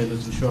banks,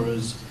 retailers,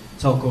 insurers,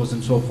 telcos,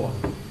 and so forth.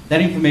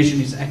 That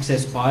information is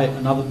accessed by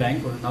another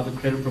bank or another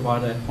credit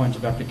provider at point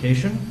of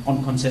application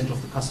on consent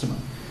of the customer.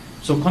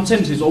 So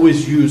consent is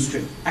always used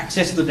to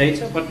access the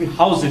data, but we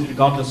house it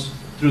regardless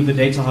through the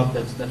data hub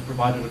that's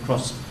provided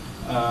across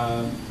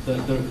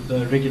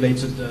the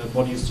regulated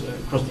bodies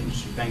across the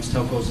industry, banks,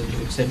 telcos,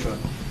 etc.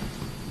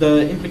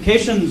 The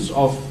implications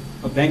of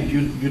a bank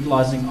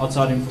utilizing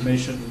outside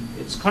information,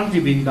 it's currently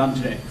being done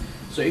today.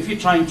 So if you're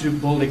trying to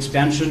build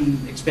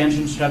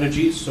expansion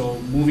strategies, so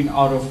moving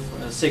out of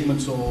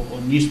segments or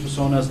niche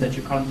personas that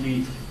you're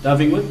currently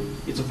delving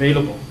with, it's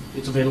available.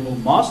 It's available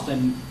masked,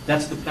 and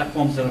that's the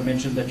platforms that I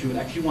mentioned that you would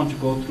actually want to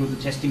go through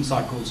the testing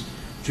cycles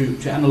to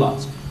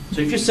analyze. So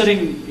if you're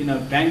sitting in a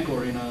bank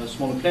or in a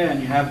smaller player and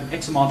you have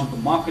X amount of the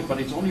market, but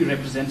it's only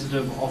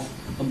representative of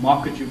the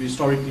market you've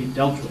historically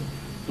dealt with,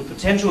 the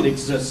potential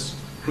exists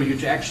for you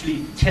to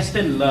actually test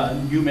and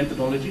learn new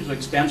methodologies or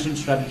expansion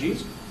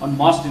strategies on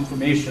masked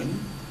information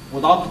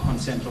without the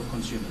consent of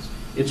consumers.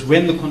 It's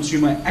when the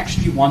consumer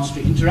actually wants to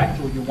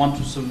interact or you want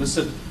to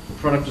solicit a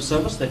product or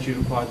service that you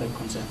require that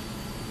consent.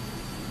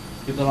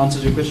 If that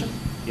answers your question?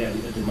 Yeah,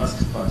 the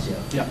masked part,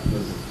 yeah. Yeah.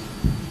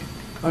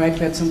 All right, we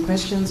had some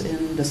questions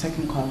in the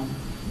second column.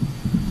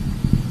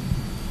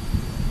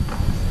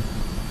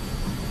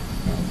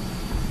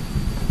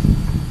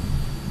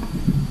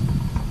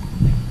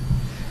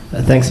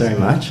 Thanks very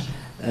much.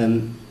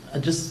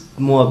 Just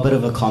more a bit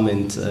of a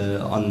comment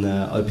on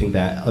the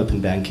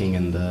open banking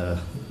and the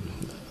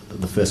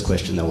first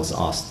question that was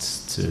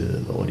asked to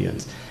the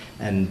audience.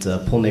 And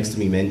Paul next to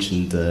me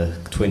mentioned the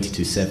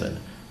 22/7,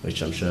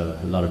 which I'm sure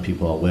a lot of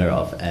people are aware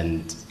of.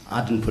 And I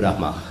didn't put up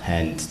my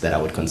hand that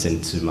I would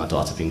consent to my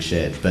data being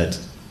shared, but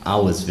I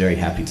was very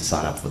happy to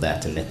sign up for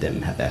that and let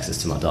them have access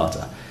to my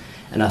data.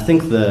 And I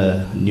think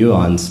the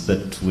nuance,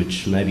 but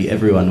which maybe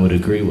everyone would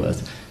agree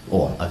with,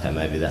 or okay,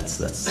 maybe that's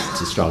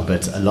too strong,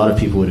 but a lot of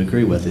people would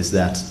agree with, is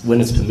that when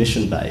it's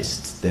permission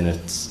based,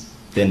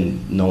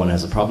 then no one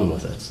has a problem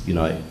with it. You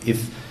know,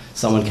 if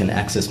someone can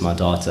access my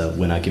data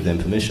when I give them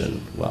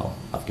permission, well,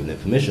 I've given them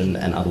permission,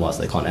 and otherwise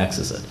they can't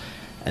access it.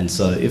 And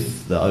so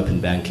if the open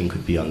banking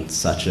could be on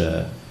such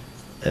a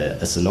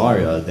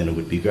scenario, then it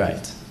would be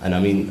great. And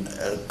I mean,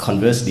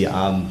 conversely,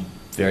 I'm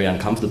very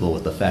uncomfortable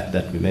with the fact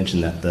that we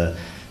mentioned that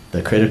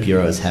the credit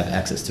bureaus have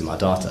access to my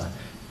data.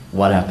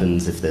 What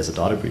happens if there's a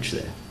data breach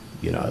there?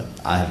 You know,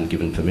 I haven't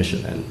given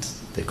permission, and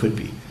there could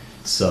be.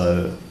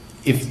 So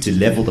if to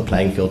level the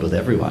playing field with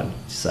everyone,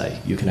 say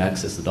you can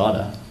access the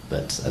data,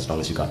 but as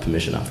long as you got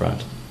permission up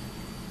front.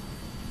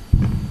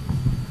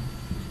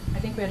 I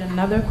think we had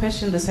another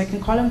question in the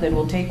second column, then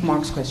we'll take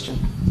Mark's question.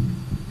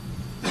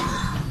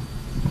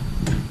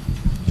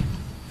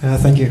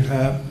 Thank you.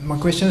 My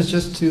question is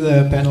just to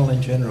the panel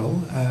in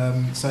general.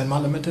 So in my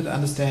limited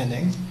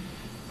understanding,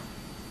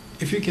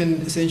 if you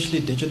can essentially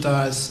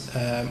digitize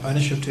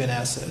ownership to an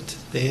asset,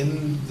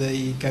 then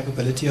the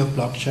capability of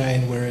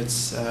blockchain, where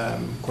it's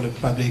call it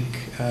public,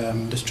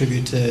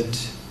 distributed,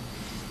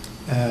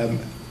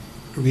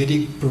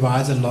 really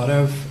provides a lot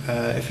of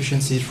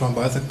efficiencies from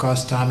both a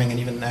cost, timing, and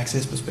even an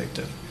access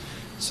perspective.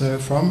 So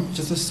from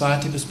just a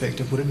society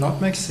perspective, would it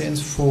not make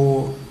sense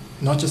for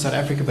not just South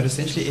Africa, but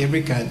essentially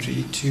every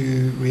country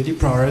to really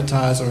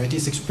prioritize or at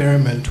least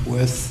experiment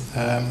with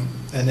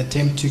an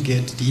attempt to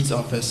get deeds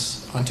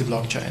office onto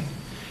blockchain?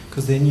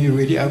 Because then you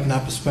really open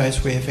up a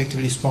space where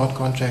effectively smart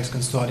contracts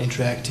can start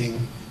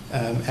interacting,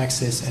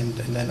 access and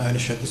then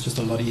ownership is just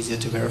a lot easier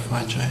to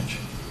verify and change.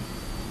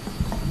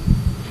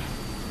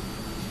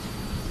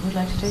 Would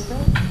like to take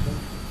that?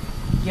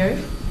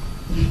 Arif?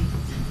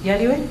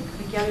 Yalisiwe?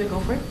 Yalisiwe, go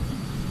for it.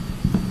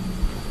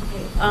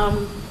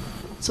 Okay,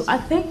 so I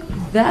think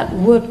that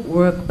would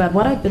work, but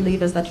what I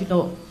believe is that, you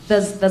know,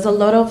 there's a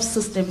lot of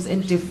systems in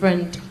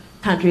different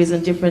countries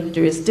and different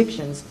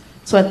jurisdictions.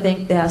 So I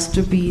think there has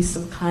to be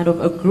some kind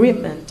of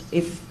agreement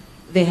if,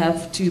 they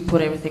have to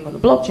put everything on the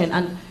blockchain.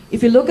 And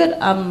if you look at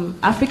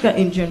Africa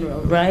in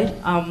general, right,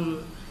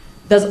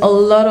 there's a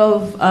lot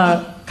of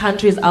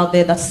countries out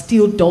there that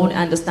still don't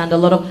understand a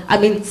lot of, I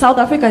mean, South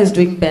Africa is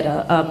doing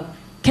better.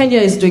 Kenya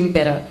is doing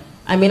better.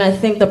 I mean, I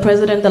think the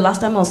president, the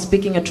last time I was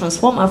speaking at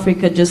Transform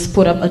Africa, just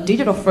put up a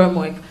digital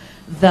framework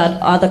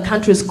that other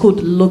countries could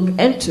look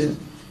into.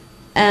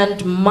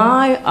 And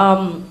my,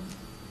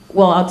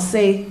 I'd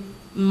say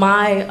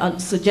my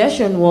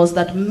suggestion was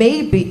that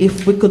maybe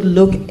if we could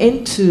look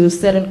into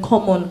certain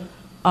common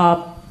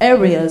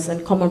areas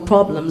and common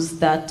problems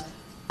that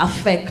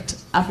affect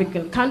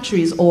African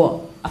countries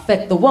or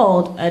affect the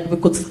world, and we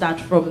could start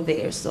from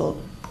there.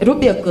 So it would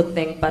be a good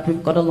thing, but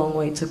we've got a long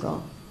way to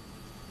go.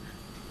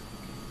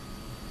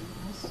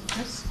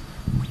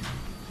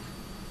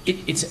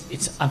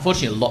 It's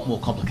unfortunately a lot more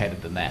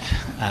complicated than that,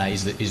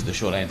 is the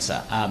short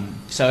answer.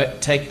 So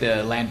take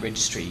the land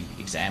registry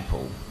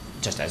example,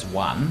 just as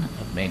one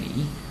of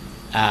many.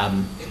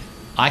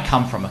 I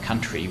come from a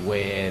country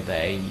where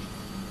they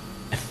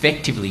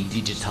effectively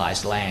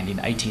digitised land in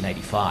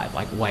 1885,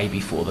 like way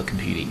before the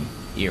computing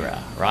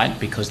era, right?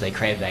 Because they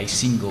created a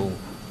single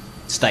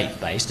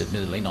state-based,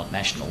 admittedly not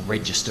national,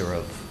 register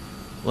of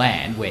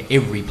land where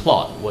every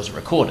plot was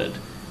recorded,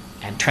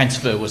 and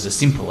transfer was as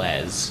simple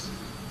as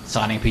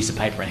signing a piece of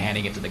paper and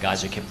handing it to the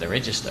guys who kept the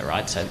register,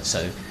 right?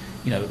 So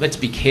you know, let's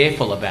be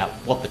careful about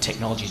what the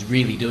technology is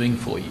really doing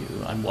for you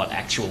and what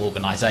actual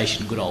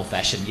organisation, good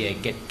old-fashioned,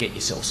 get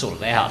yourself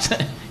sorted out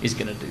is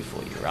going to do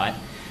for you, right?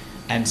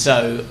 And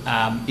so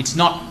it's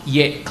not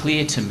yet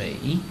clear to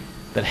me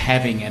that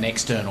having an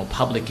external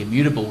public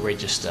immutable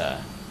register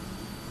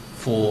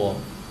for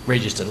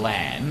registered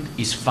land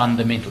is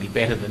fundamentally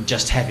better than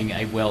just having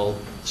a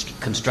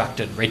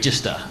well-constructed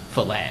register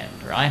for land,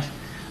 right?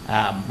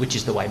 Which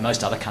is the way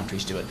most other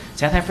countries do it.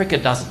 South Africa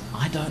doesn't.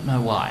 I don't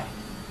know why.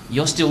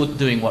 You're still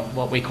doing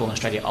what we call in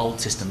Australia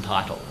old system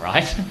title,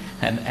 right?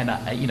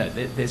 And you know,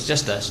 there's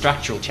just a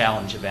structural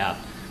challenge about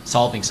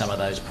solving some of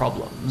those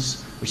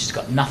problems, which has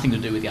got nothing to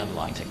do with the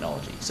underlying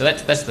technology. So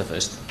that's the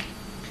first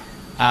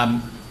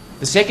thing.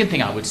 The second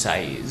thing I would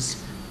say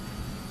is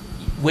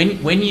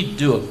when you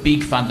do a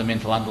big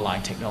fundamental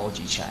underlying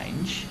technology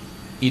change,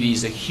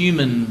 it's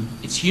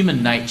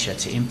human nature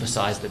to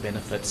emphasise the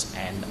benefits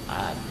and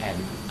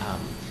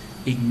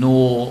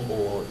ignore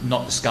or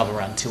not discover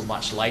until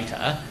much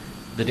later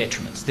the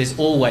detriments. There's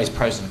always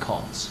pros and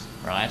cons,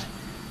 right?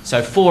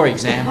 So, for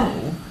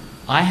example,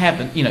 I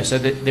haven't, you know, so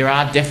there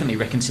are definitely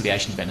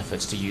reconciliation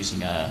benefits to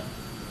using a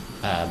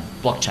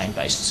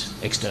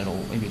blockchain-based external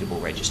immutable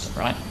register,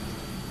 right?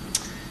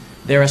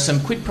 There are some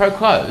quid pro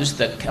quos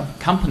that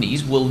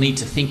companies will need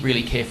to think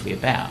really carefully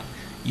about.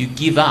 You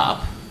give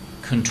up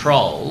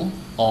control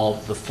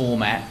of the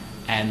format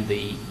and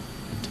the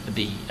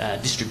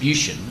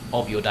distribution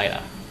of your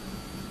data,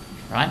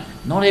 right?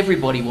 Not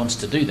everybody wants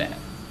to do that,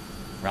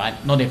 right?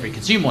 Not every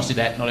consumer wants to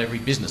do that, not every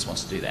business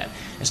wants to do that.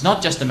 It's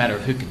not just a matter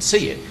of who can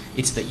see it,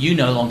 it's that you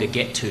no longer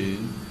get to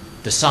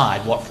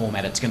decide what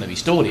format it's going to be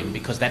stored in,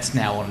 because that's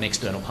now on an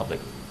external public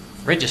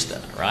register,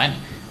 right?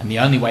 And the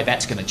only way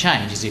that's going to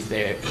change is if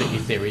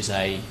there is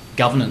a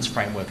governance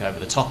framework over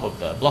the top of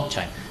the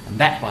blockchain. And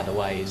that, by the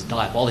way, is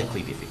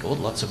diabolically difficult.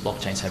 Lots of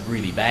blockchains have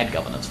really bad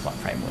governance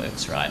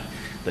frameworks, right,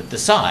 that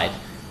decide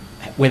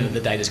whether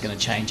the data is going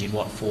to change in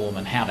what form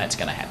and how that's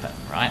going to happen,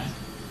 right?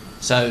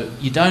 So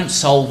you don't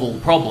solve all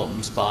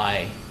problems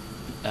by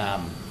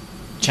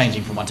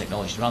changing from one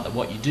technology to another.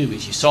 What you do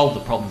is you solve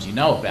the problems you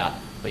know about,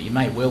 but you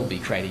may well be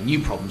creating new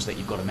problems that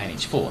you've got to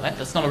manage for.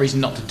 That's not a reason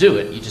not to do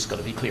it. You just got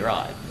to be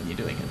clear-eyed when you're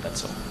doing it,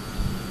 that's all.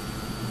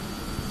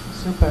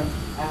 Super.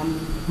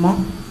 Mark?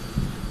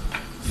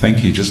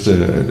 Thank you. Just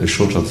a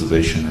short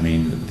observation. I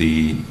mean,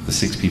 the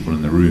 6 people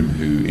in the room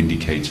who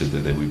indicated that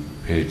they were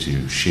prepared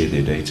to share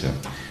their data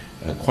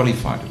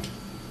qualified it.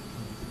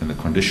 And the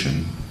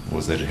condition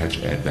was that it had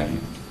to add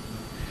value.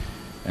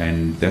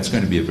 And that's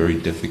going to be a very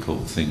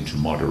difficult thing to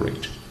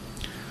moderate.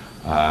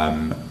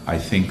 I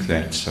think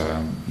that,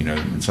 you know,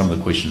 in some of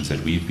the questions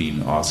that we've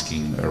been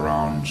asking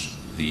around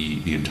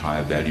the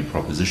entire value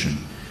proposition,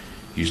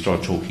 you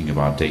start talking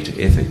about data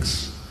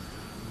ethics,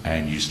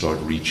 and you start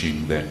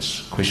reaching that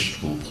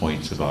questionable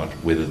point about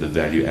whether the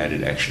value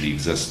added actually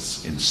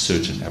exists in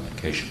certain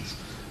applications.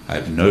 I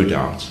have no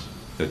doubt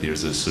that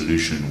there's a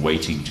solution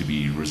waiting to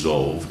be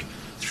resolved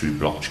through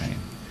blockchain.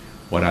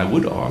 What I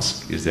would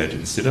ask is that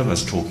instead of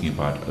us talking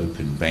about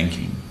open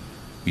banking,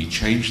 we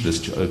change this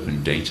to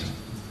open data,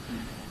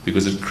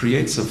 because it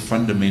creates a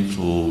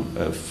fundamental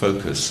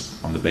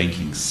focus on the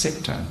banking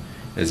sector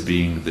as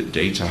being the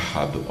data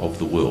hub of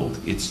the world.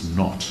 It's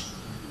not.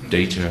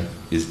 Data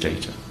is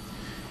data.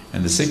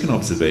 And the second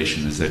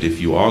observation is that if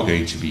you are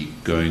going to be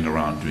going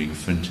around doing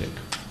fintech,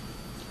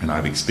 and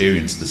I've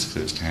experienced this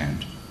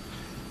firsthand,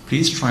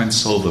 please try and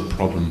solve a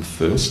problem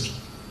first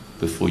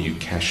before you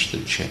cash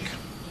the check.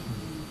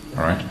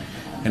 All right?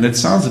 And it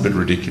sounds a bit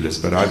ridiculous,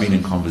 but I've been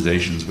in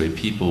conversations where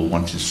people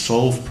want to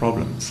solve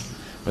problems,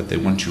 but they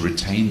want to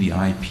retain the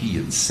IP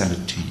and sell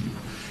it to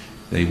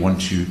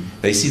you.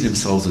 They see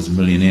themselves as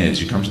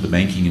millionaires. You come to the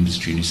banking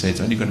industry and you say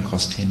it's only going to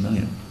cost 10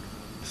 million.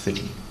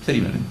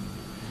 30 million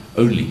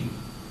only.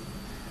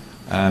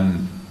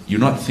 You're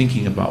not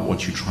thinking about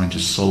what you're trying to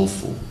solve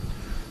for.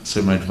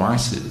 So my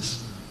advice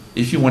is,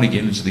 if you want to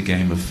get into the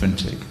game of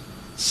fintech,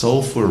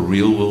 solve for a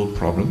real world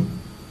problem.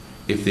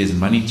 If there's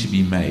money to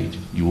be made,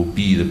 you will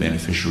be the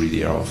beneficiary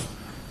thereof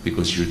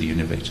because you're the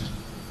innovator.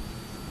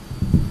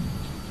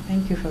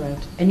 Thank you for that.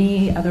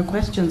 Any other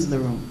questions in the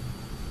room?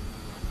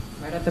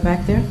 Right at the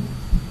back there.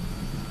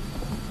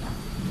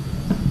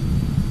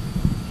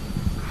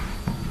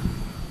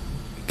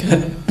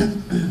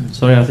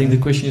 Sorry, I think the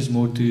question is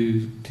more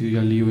to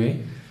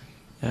Yalisiwe.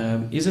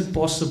 Is it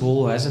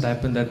possible, has it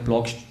happened that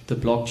the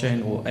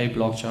blockchain or a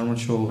blockchain, I'm not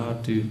sure how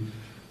to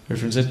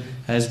reference it,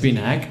 has been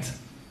hacked?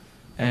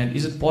 And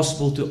is it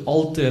possible to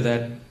alter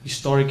that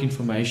historic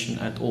information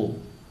at all?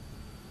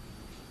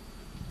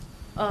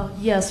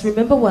 Yes,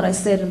 remember what I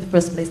said in the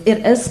first place.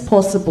 It is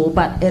possible,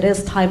 but it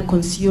is time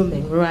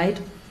consuming, right?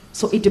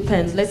 So it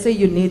depends. Let's say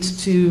you need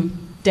to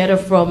data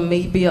from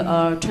maybe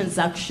a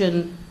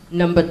transaction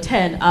number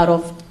 10 out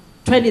of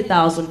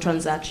 20,000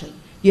 transactions.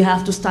 You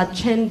have to start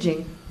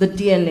changing the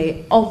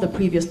DNA of the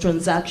previous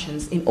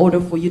transactions in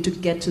order for you to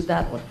get to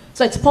that one.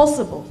 So it's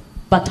possible,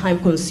 but time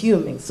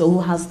consuming. So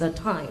who has the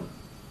time?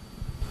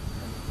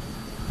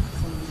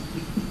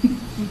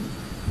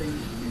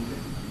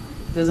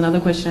 There's another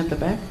question at the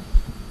back.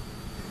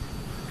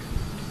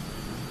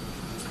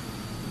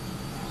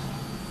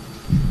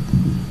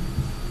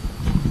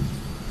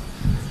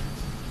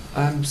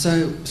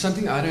 So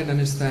something I don't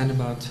understand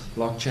about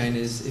blockchain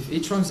is if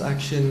each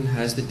transaction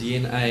has the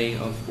DNA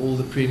of all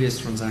the previous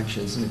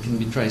transactions and it can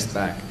be traced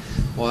back,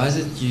 why is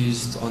it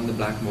used on the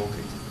black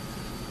market?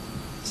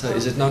 So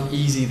is it not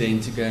easy then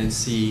to go and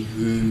see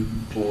who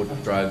bought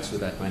drugs with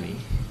that money?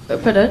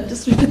 Pardon,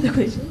 just repeat the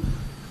question.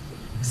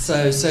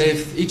 So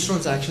if each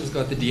transaction's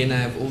got the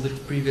DNA of all the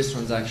previous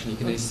transactions, you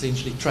can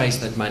essentially trace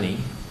that money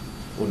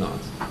or not?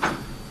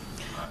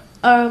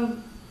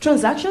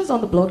 Transactions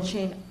on the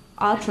blockchain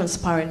are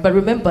transparent, but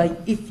remember,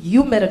 if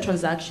you made a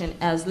transaction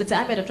as, let's say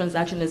I made a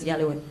transaction as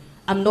Yalisiwe,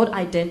 I'm not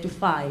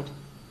identified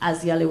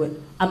as Yalisiwe.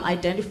 I'm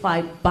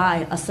identified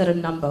by a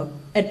certain number,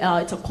 and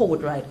it's a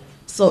code, right?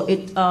 So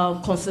it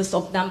consists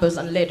of numbers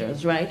and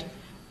letters, right?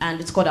 And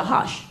it's called a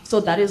hash. So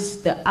that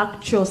is the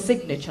actual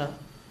signature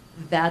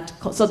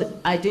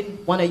I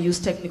didn't want to use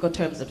technical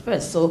terms at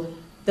first. So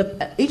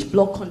each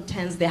block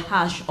contains the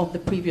hash of the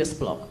previous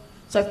block.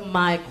 So if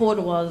my code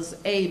was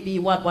A, B,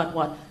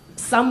 what,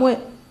 somewhere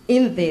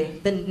in there,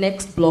 the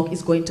next block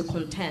is going to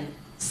contain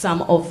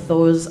some of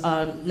those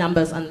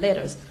numbers and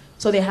letters.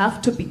 So they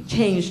have to be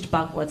changed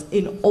backwards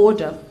in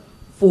order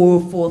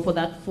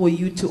for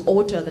you to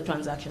alter the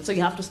transaction. So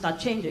you have to start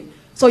changing.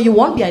 So you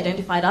won't be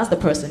identified as the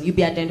person, you'll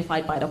be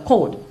identified by the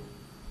code.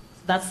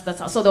 That's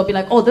how. So they'll be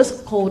like, oh,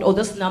 this code or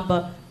this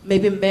number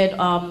maybe made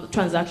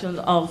transactions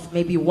of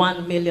maybe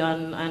 1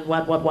 million and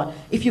what.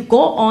 If you go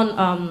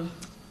on,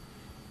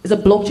 it's a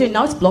blockchain,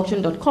 now it's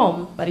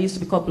blockchain.com, but it used to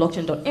be called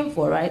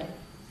blockchain.info, right?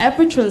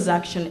 Every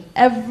transaction,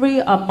 every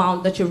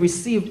amount that you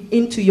received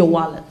into your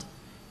wallet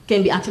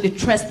can be actually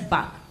traced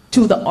back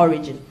to the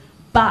origin.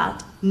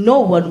 But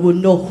no one will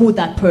know who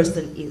that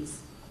person is.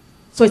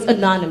 So it's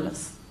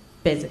anonymous,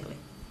 basically.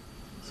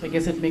 So I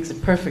guess it makes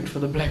it perfect for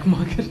the black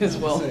market as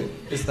well. So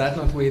is that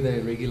not where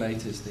the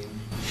regulators then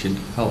should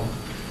help?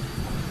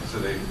 So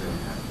they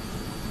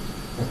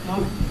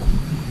No.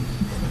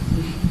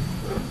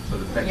 So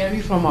the fact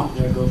Yeah, from off.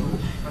 Yeah, go for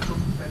it.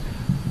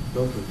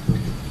 Go for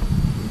it.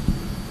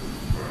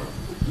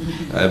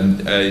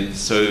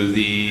 So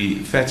the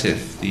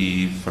FATF,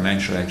 the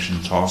Financial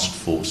Action Task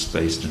Force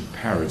based in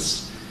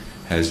Paris,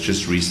 has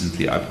just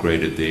recently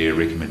upgraded their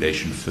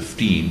recommendation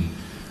 15,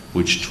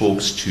 which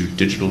talks to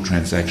digital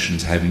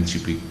transactions having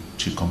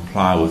to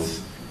comply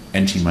with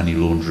anti-money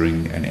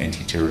laundering and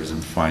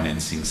anti-terrorism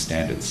financing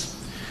standards.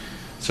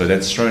 So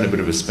that's thrown a bit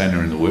of a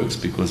spanner in the works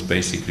because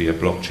basically a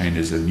blockchain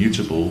is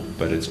immutable,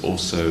 but it's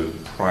also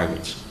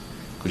private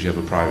because you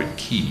have a private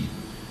key.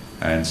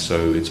 And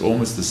so it's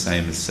almost the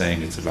same as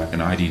saying it's like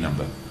an ID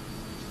number,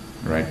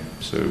 right?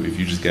 So if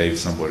you just gave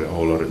somebody a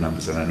whole lot of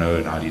numbers, and I know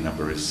an ID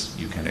number is,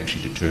 you can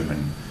actually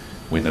determine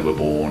when they were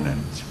born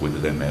and whether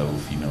they're male or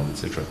female,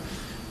 etc.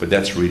 But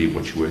that's really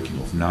what you're working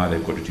off. Now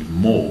they've got to do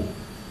more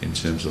in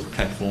terms of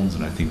platforms,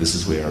 and I think this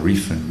is where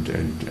Arif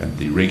and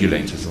the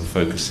regulators are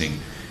focusing,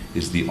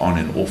 is the on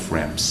and off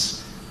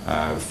ramps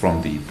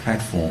from the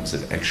platforms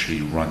that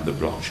actually run the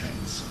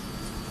blockchains.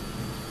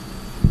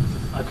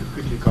 I could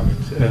quickly comment.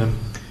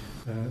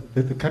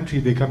 The country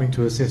they're coming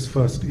to assess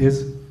first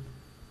is?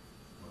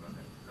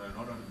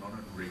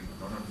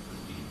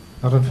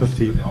 Not on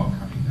 15. They are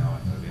coming now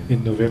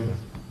in November.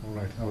 All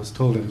right. I was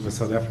told it was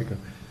South Africa.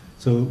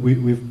 So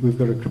we've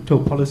got a crypto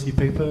policy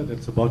paper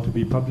that's about to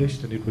be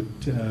published, and it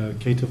would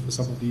cater for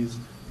some of these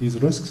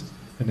risks.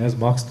 And as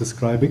Mark's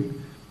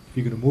describing, if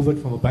you're going to move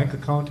it from a bank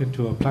account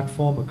into a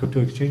platform, a crypto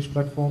exchange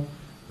platform,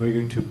 we're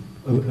going to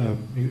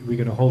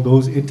hold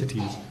those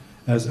entities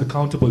as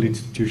accountable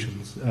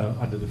institutions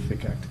under the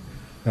FIC Act.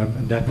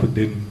 And that would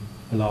then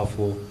allow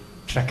for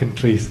track and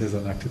trace, as I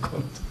like to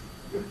call it.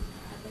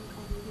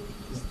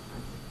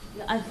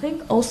 I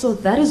think also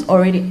that is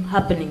already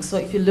happening. So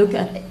if you look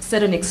at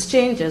certain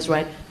exchanges,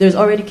 right, there's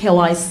already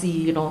KYC,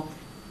 you know,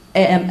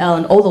 AML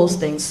and all those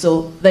things.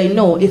 So they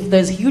know if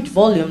there's huge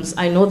volumes,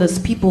 I know there's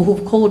people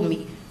who've called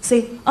me,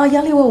 say, oh,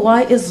 Yaliwe,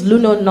 why is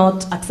Luno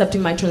not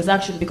accepting my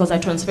transaction because I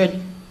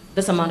transferred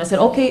this amount? I said,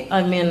 okay,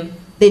 I mean,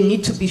 they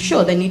need to be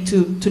sure. They need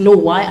to know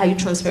why are you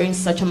transferring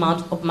such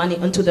amount of money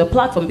onto their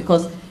platform,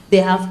 because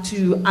they have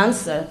to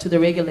answer to the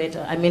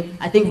regulator. I mean,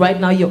 I think right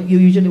now you're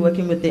usually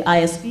working with the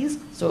ISPs,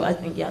 so I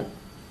think, yeah.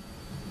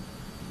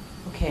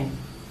 Okay.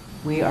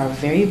 We are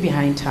very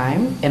behind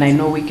time, and I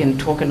know we can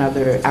talk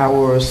another hour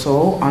or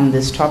so on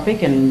this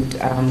topic,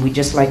 and we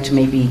just like to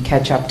maybe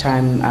catch up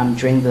time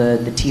during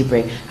the tea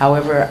break.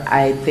 However,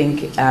 I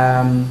think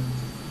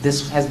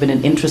this has been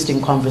an interesting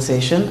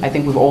conversation. I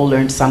think we've all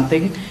learned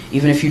something,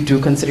 even if you do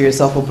consider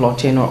yourself a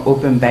blockchain or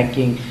open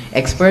banking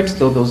expert,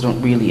 though those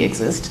don't really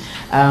exist.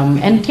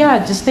 And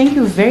yeah, just thank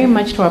you very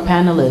much to our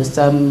panelists.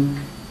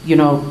 You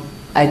know,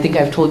 I think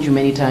I've told you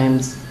many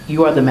times,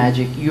 you are the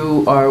magic.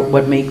 You are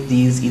what make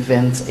these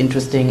events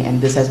interesting,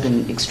 and this has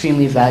been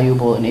extremely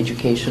valuable and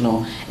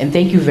educational. And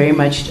thank you very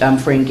much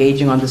for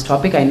engaging on this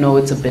topic. I know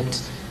it's a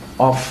bit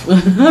off,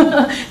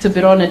 it's a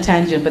bit on a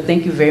tangent, but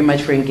thank you very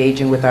much for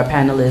engaging with our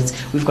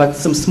panelists. We've got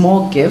some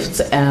small gifts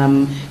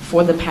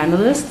for the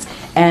panelists,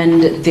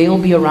 and they'll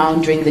be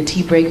around during the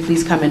tea break.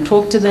 Please come and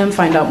talk to them,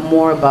 find out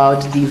more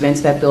about the events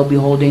that they'll be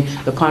holding,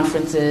 the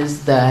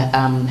conferences, the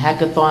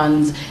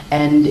hackathons,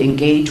 and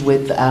engage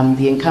with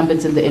the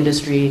incumbents in the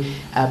industry,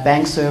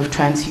 BankServ,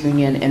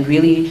 Transunion, and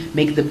really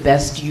make the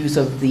best use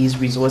of these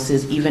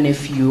resources, even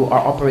if you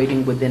are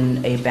operating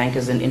within a bank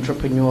as an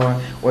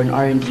entrepreneur or an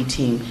R&D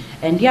team.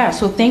 And yeah,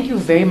 so thank you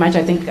very much.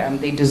 I think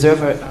they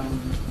deserve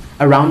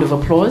a round of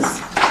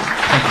applause.